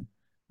 7,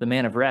 the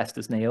man of rest,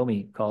 as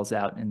Naomi calls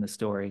out in the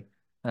story.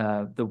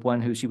 The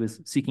one who she was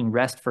seeking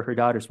rest for her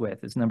daughters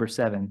with is number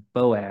 7,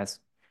 Boaz.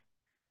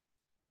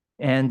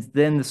 And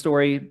then the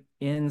story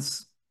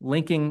ends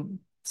linking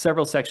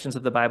several sections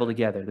of the Bible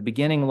together. The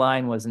beginning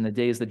line was in the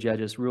days the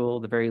judges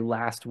ruled. The very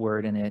last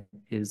word in it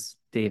is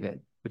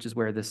David, which is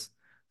where this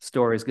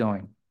story is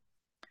going.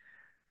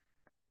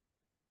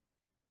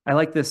 I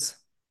like this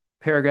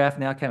paragraph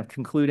now kind of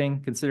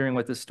concluding, considering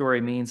what this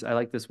story means. I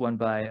like this one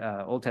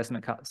by Old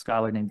Testament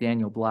scholar named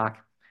Daniel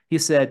Block. He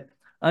said,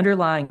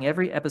 underlying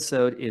every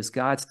episode is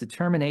God's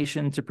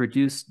determination to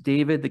produce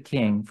David the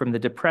king from the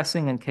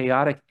depressing and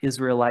chaotic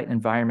Israelite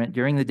environment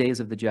during the days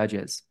of the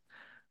judges.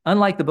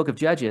 Unlike the book of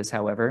Judges,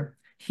 however,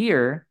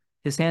 here,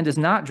 his hand is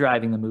not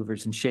driving the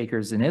movers and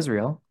shakers in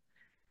Israel.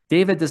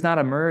 David does not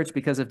emerge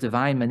because of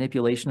divine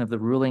manipulation of the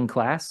ruling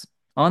class.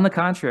 On the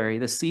contrary,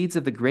 the seeds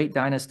of the great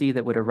dynasty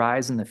that would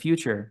arise in the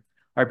future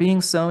are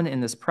being sown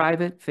in this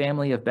private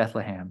family of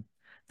Bethlehem.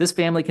 This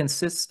family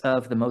consists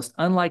of the most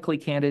unlikely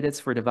candidates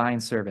for divine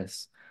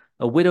service: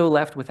 a widow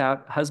left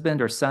without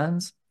husband or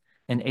sons,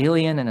 an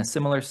alien in a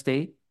similar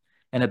state,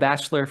 and a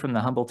bachelor from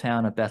the humble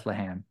town of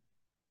Bethlehem.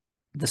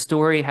 The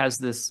story has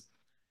this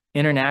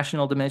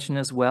international dimension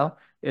as well.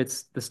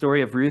 It's the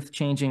story of Ruth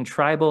changing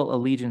tribal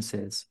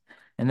allegiances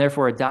and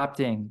therefore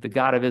adopting the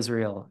God of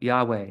Israel,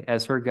 Yahweh,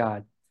 as her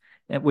God,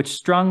 which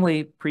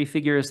strongly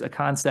prefigures a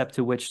concept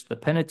to which the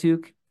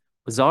Pentateuch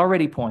was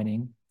already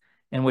pointing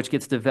and which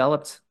gets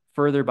developed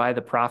further by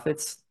the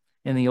prophets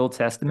in the Old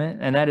Testament,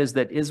 and that is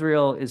that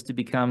Israel is to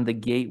become the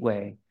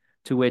gateway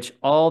to which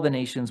all the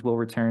nations will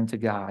return to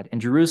God. And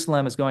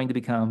Jerusalem is going to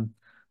become,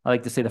 I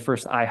like to say, the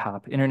first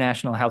IHOP,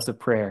 International House of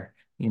Prayer,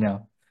 you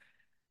know.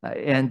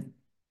 And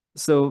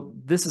so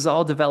this is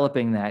all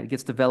developing that. It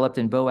gets developed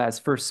in Boaz's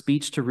first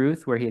speech to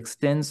Ruth, where he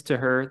extends to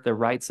her the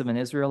rights of an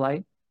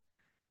Israelite,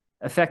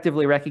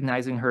 effectively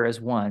recognizing her as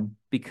one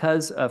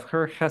because of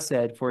her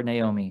chesed for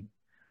Naomi,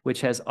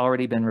 which has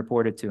already been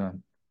reported to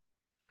him.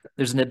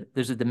 There's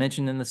a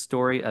dimension in the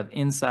story of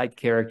inside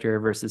character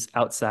versus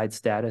outside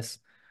status.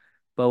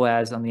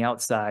 Boaz on the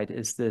outside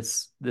is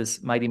this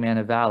mighty man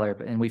of valor,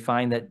 and we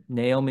find that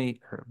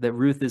that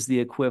Ruth is the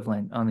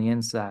equivalent on the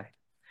inside.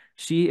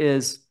 She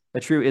is a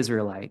true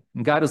Israelite,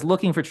 and God is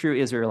looking for true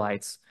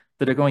Israelites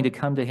that are going to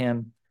come to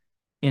him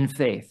in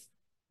faith.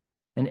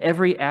 And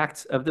every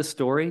act of the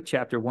story,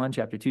 chapter 1,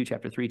 chapter 2,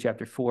 chapter 3,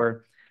 chapter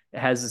 4,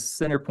 has a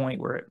center point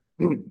where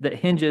that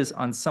hinges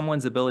on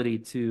someone's ability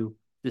to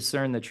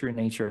discern the true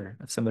nature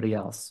of somebody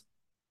else.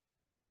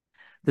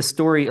 The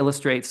story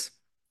illustrates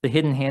the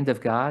hidden hand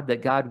of God,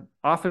 that God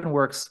often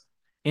works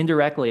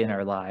indirectly in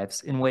our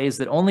lives in ways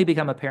that only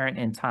become apparent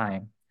in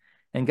time.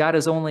 And God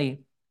is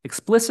only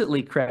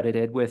explicitly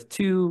credited with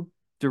two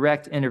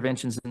direct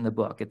interventions in the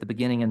book, at the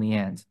beginning and the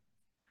end.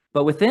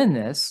 But within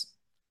this,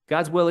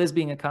 God's will is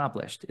being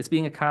accomplished. It's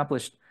being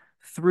accomplished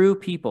through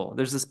people.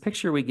 There's this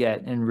picture we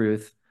get in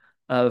Ruth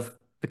of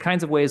the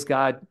kinds of ways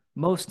God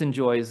most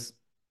enjoys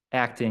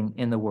acting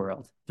in the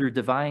world, through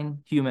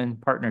divine human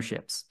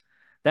partnerships.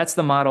 That's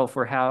the model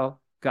for how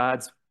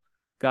God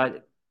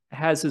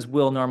has his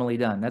will normally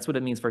done. That's what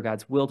it means for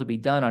God's will to be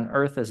done on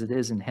earth as it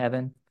is in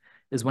heaven,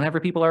 is whenever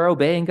people are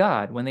obeying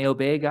God. When they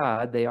obey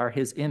God, they are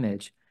his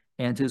image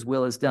and his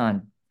will is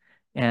done.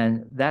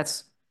 And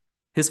that's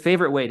his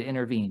favorite way to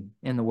intervene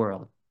in the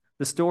world.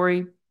 The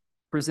story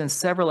presents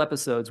several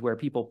episodes where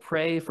people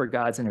pray for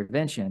God's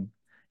intervention,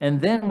 and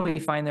then we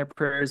find their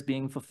prayers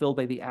being fulfilled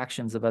by the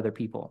actions of other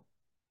people.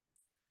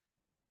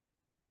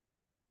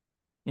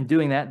 In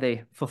doing that,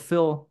 they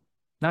fulfill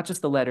not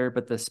just the letter,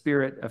 but the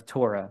spirit of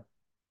Torah.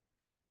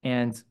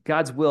 And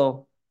God's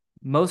will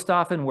most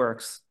often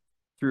works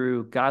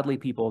through godly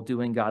people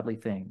doing godly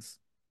things.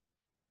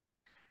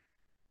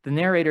 The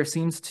narrator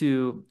seems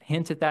to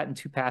hint at that in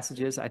two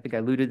passages. I think I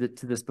alluded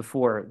to this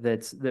before,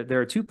 that there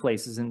are two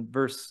places in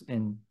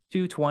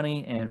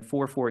 2:20 and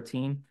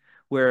 4:14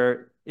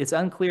 where it's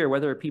unclear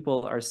whether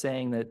people are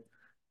saying that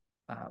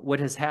what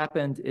has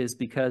happened is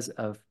because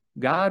of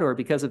God or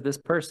because of this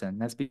person.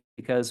 That's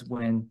because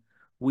when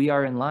we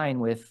are in line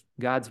with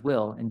God's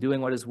will and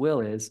doing what his will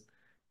is,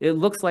 it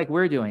looks like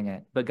we're doing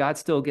it, but God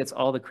still gets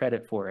all the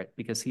credit for it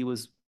because he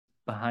was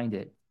behind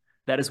it.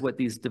 That is what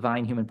these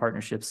divine human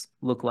partnerships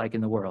look like in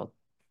the world.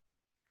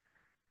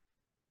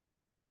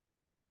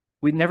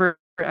 We never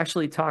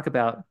actually talk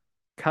about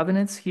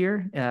covenants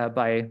here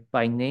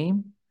by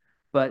name,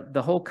 but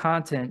the whole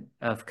content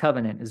of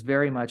covenant is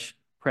very much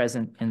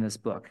present in this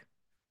book.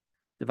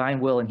 Divine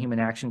will and human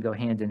action go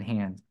hand in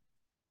hand.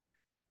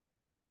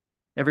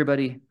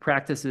 Everybody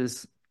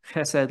practices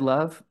chesed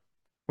love.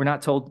 We're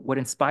not told what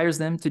inspires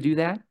them to do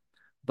that,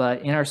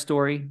 but in our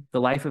story, the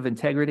life of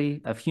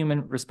integrity, of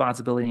human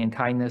responsibility and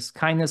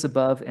kindness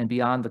above and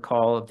beyond the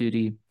call of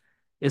duty,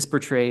 is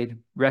portrayed,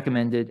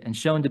 recommended, and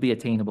shown to be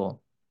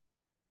attainable.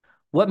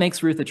 What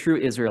makes Ruth a true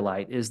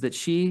Israelite is that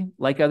she,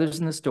 like others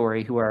in the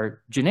story who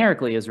are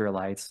generically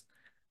Israelites,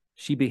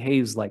 she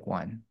behaves like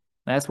one.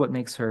 That's what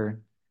makes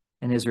her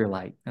an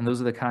Israelite, and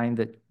those are the kind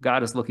that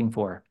God is looking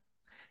for.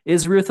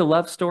 Is Ruth a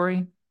love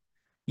story?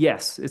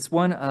 Yes, it's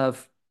one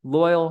of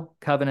loyal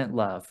covenant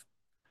love.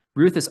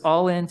 Ruth is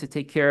all in to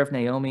take care of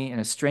Naomi in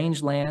a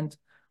strange land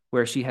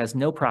where she has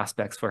no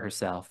prospects for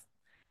herself,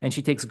 and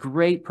she takes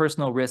great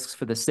personal risks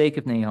for the sake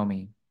of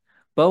Naomi.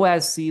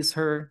 Boaz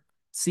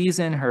sees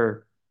in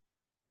her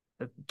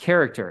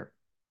character.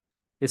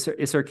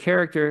 It's her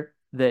character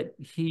that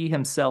he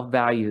himself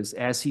values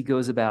as he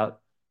goes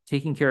about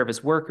taking care of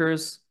his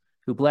workers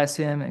who bless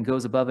him and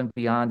goes above and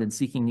beyond in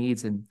seeking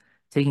needs and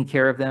taking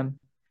care of them.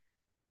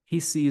 He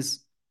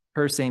sees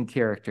her same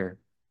character.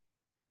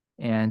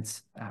 And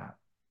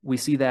we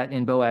see that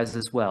in Boaz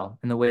as well,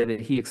 in the way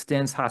that he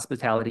extends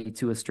hospitality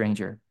to a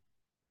stranger.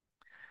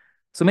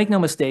 So make no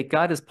mistake,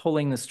 God is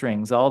pulling the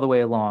strings all the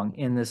way along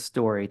in this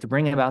story to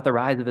bring about the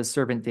rise of his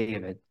servant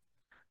David.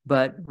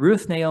 But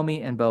Ruth,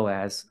 Naomi, and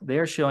Boaz, they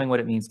are showing what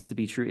it means to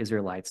be true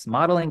Israelites,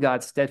 modeling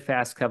God's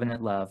steadfast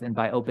covenant love, and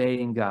by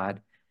obeying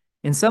God,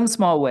 in some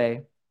small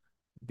way,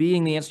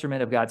 being the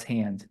instrument of God's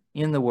hand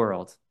in the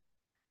world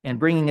and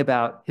bringing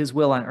about his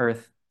will on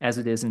earth as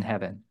it is in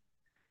heaven.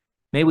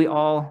 May we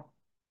all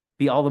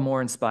be all the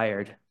more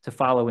inspired to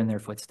follow in their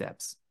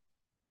footsteps.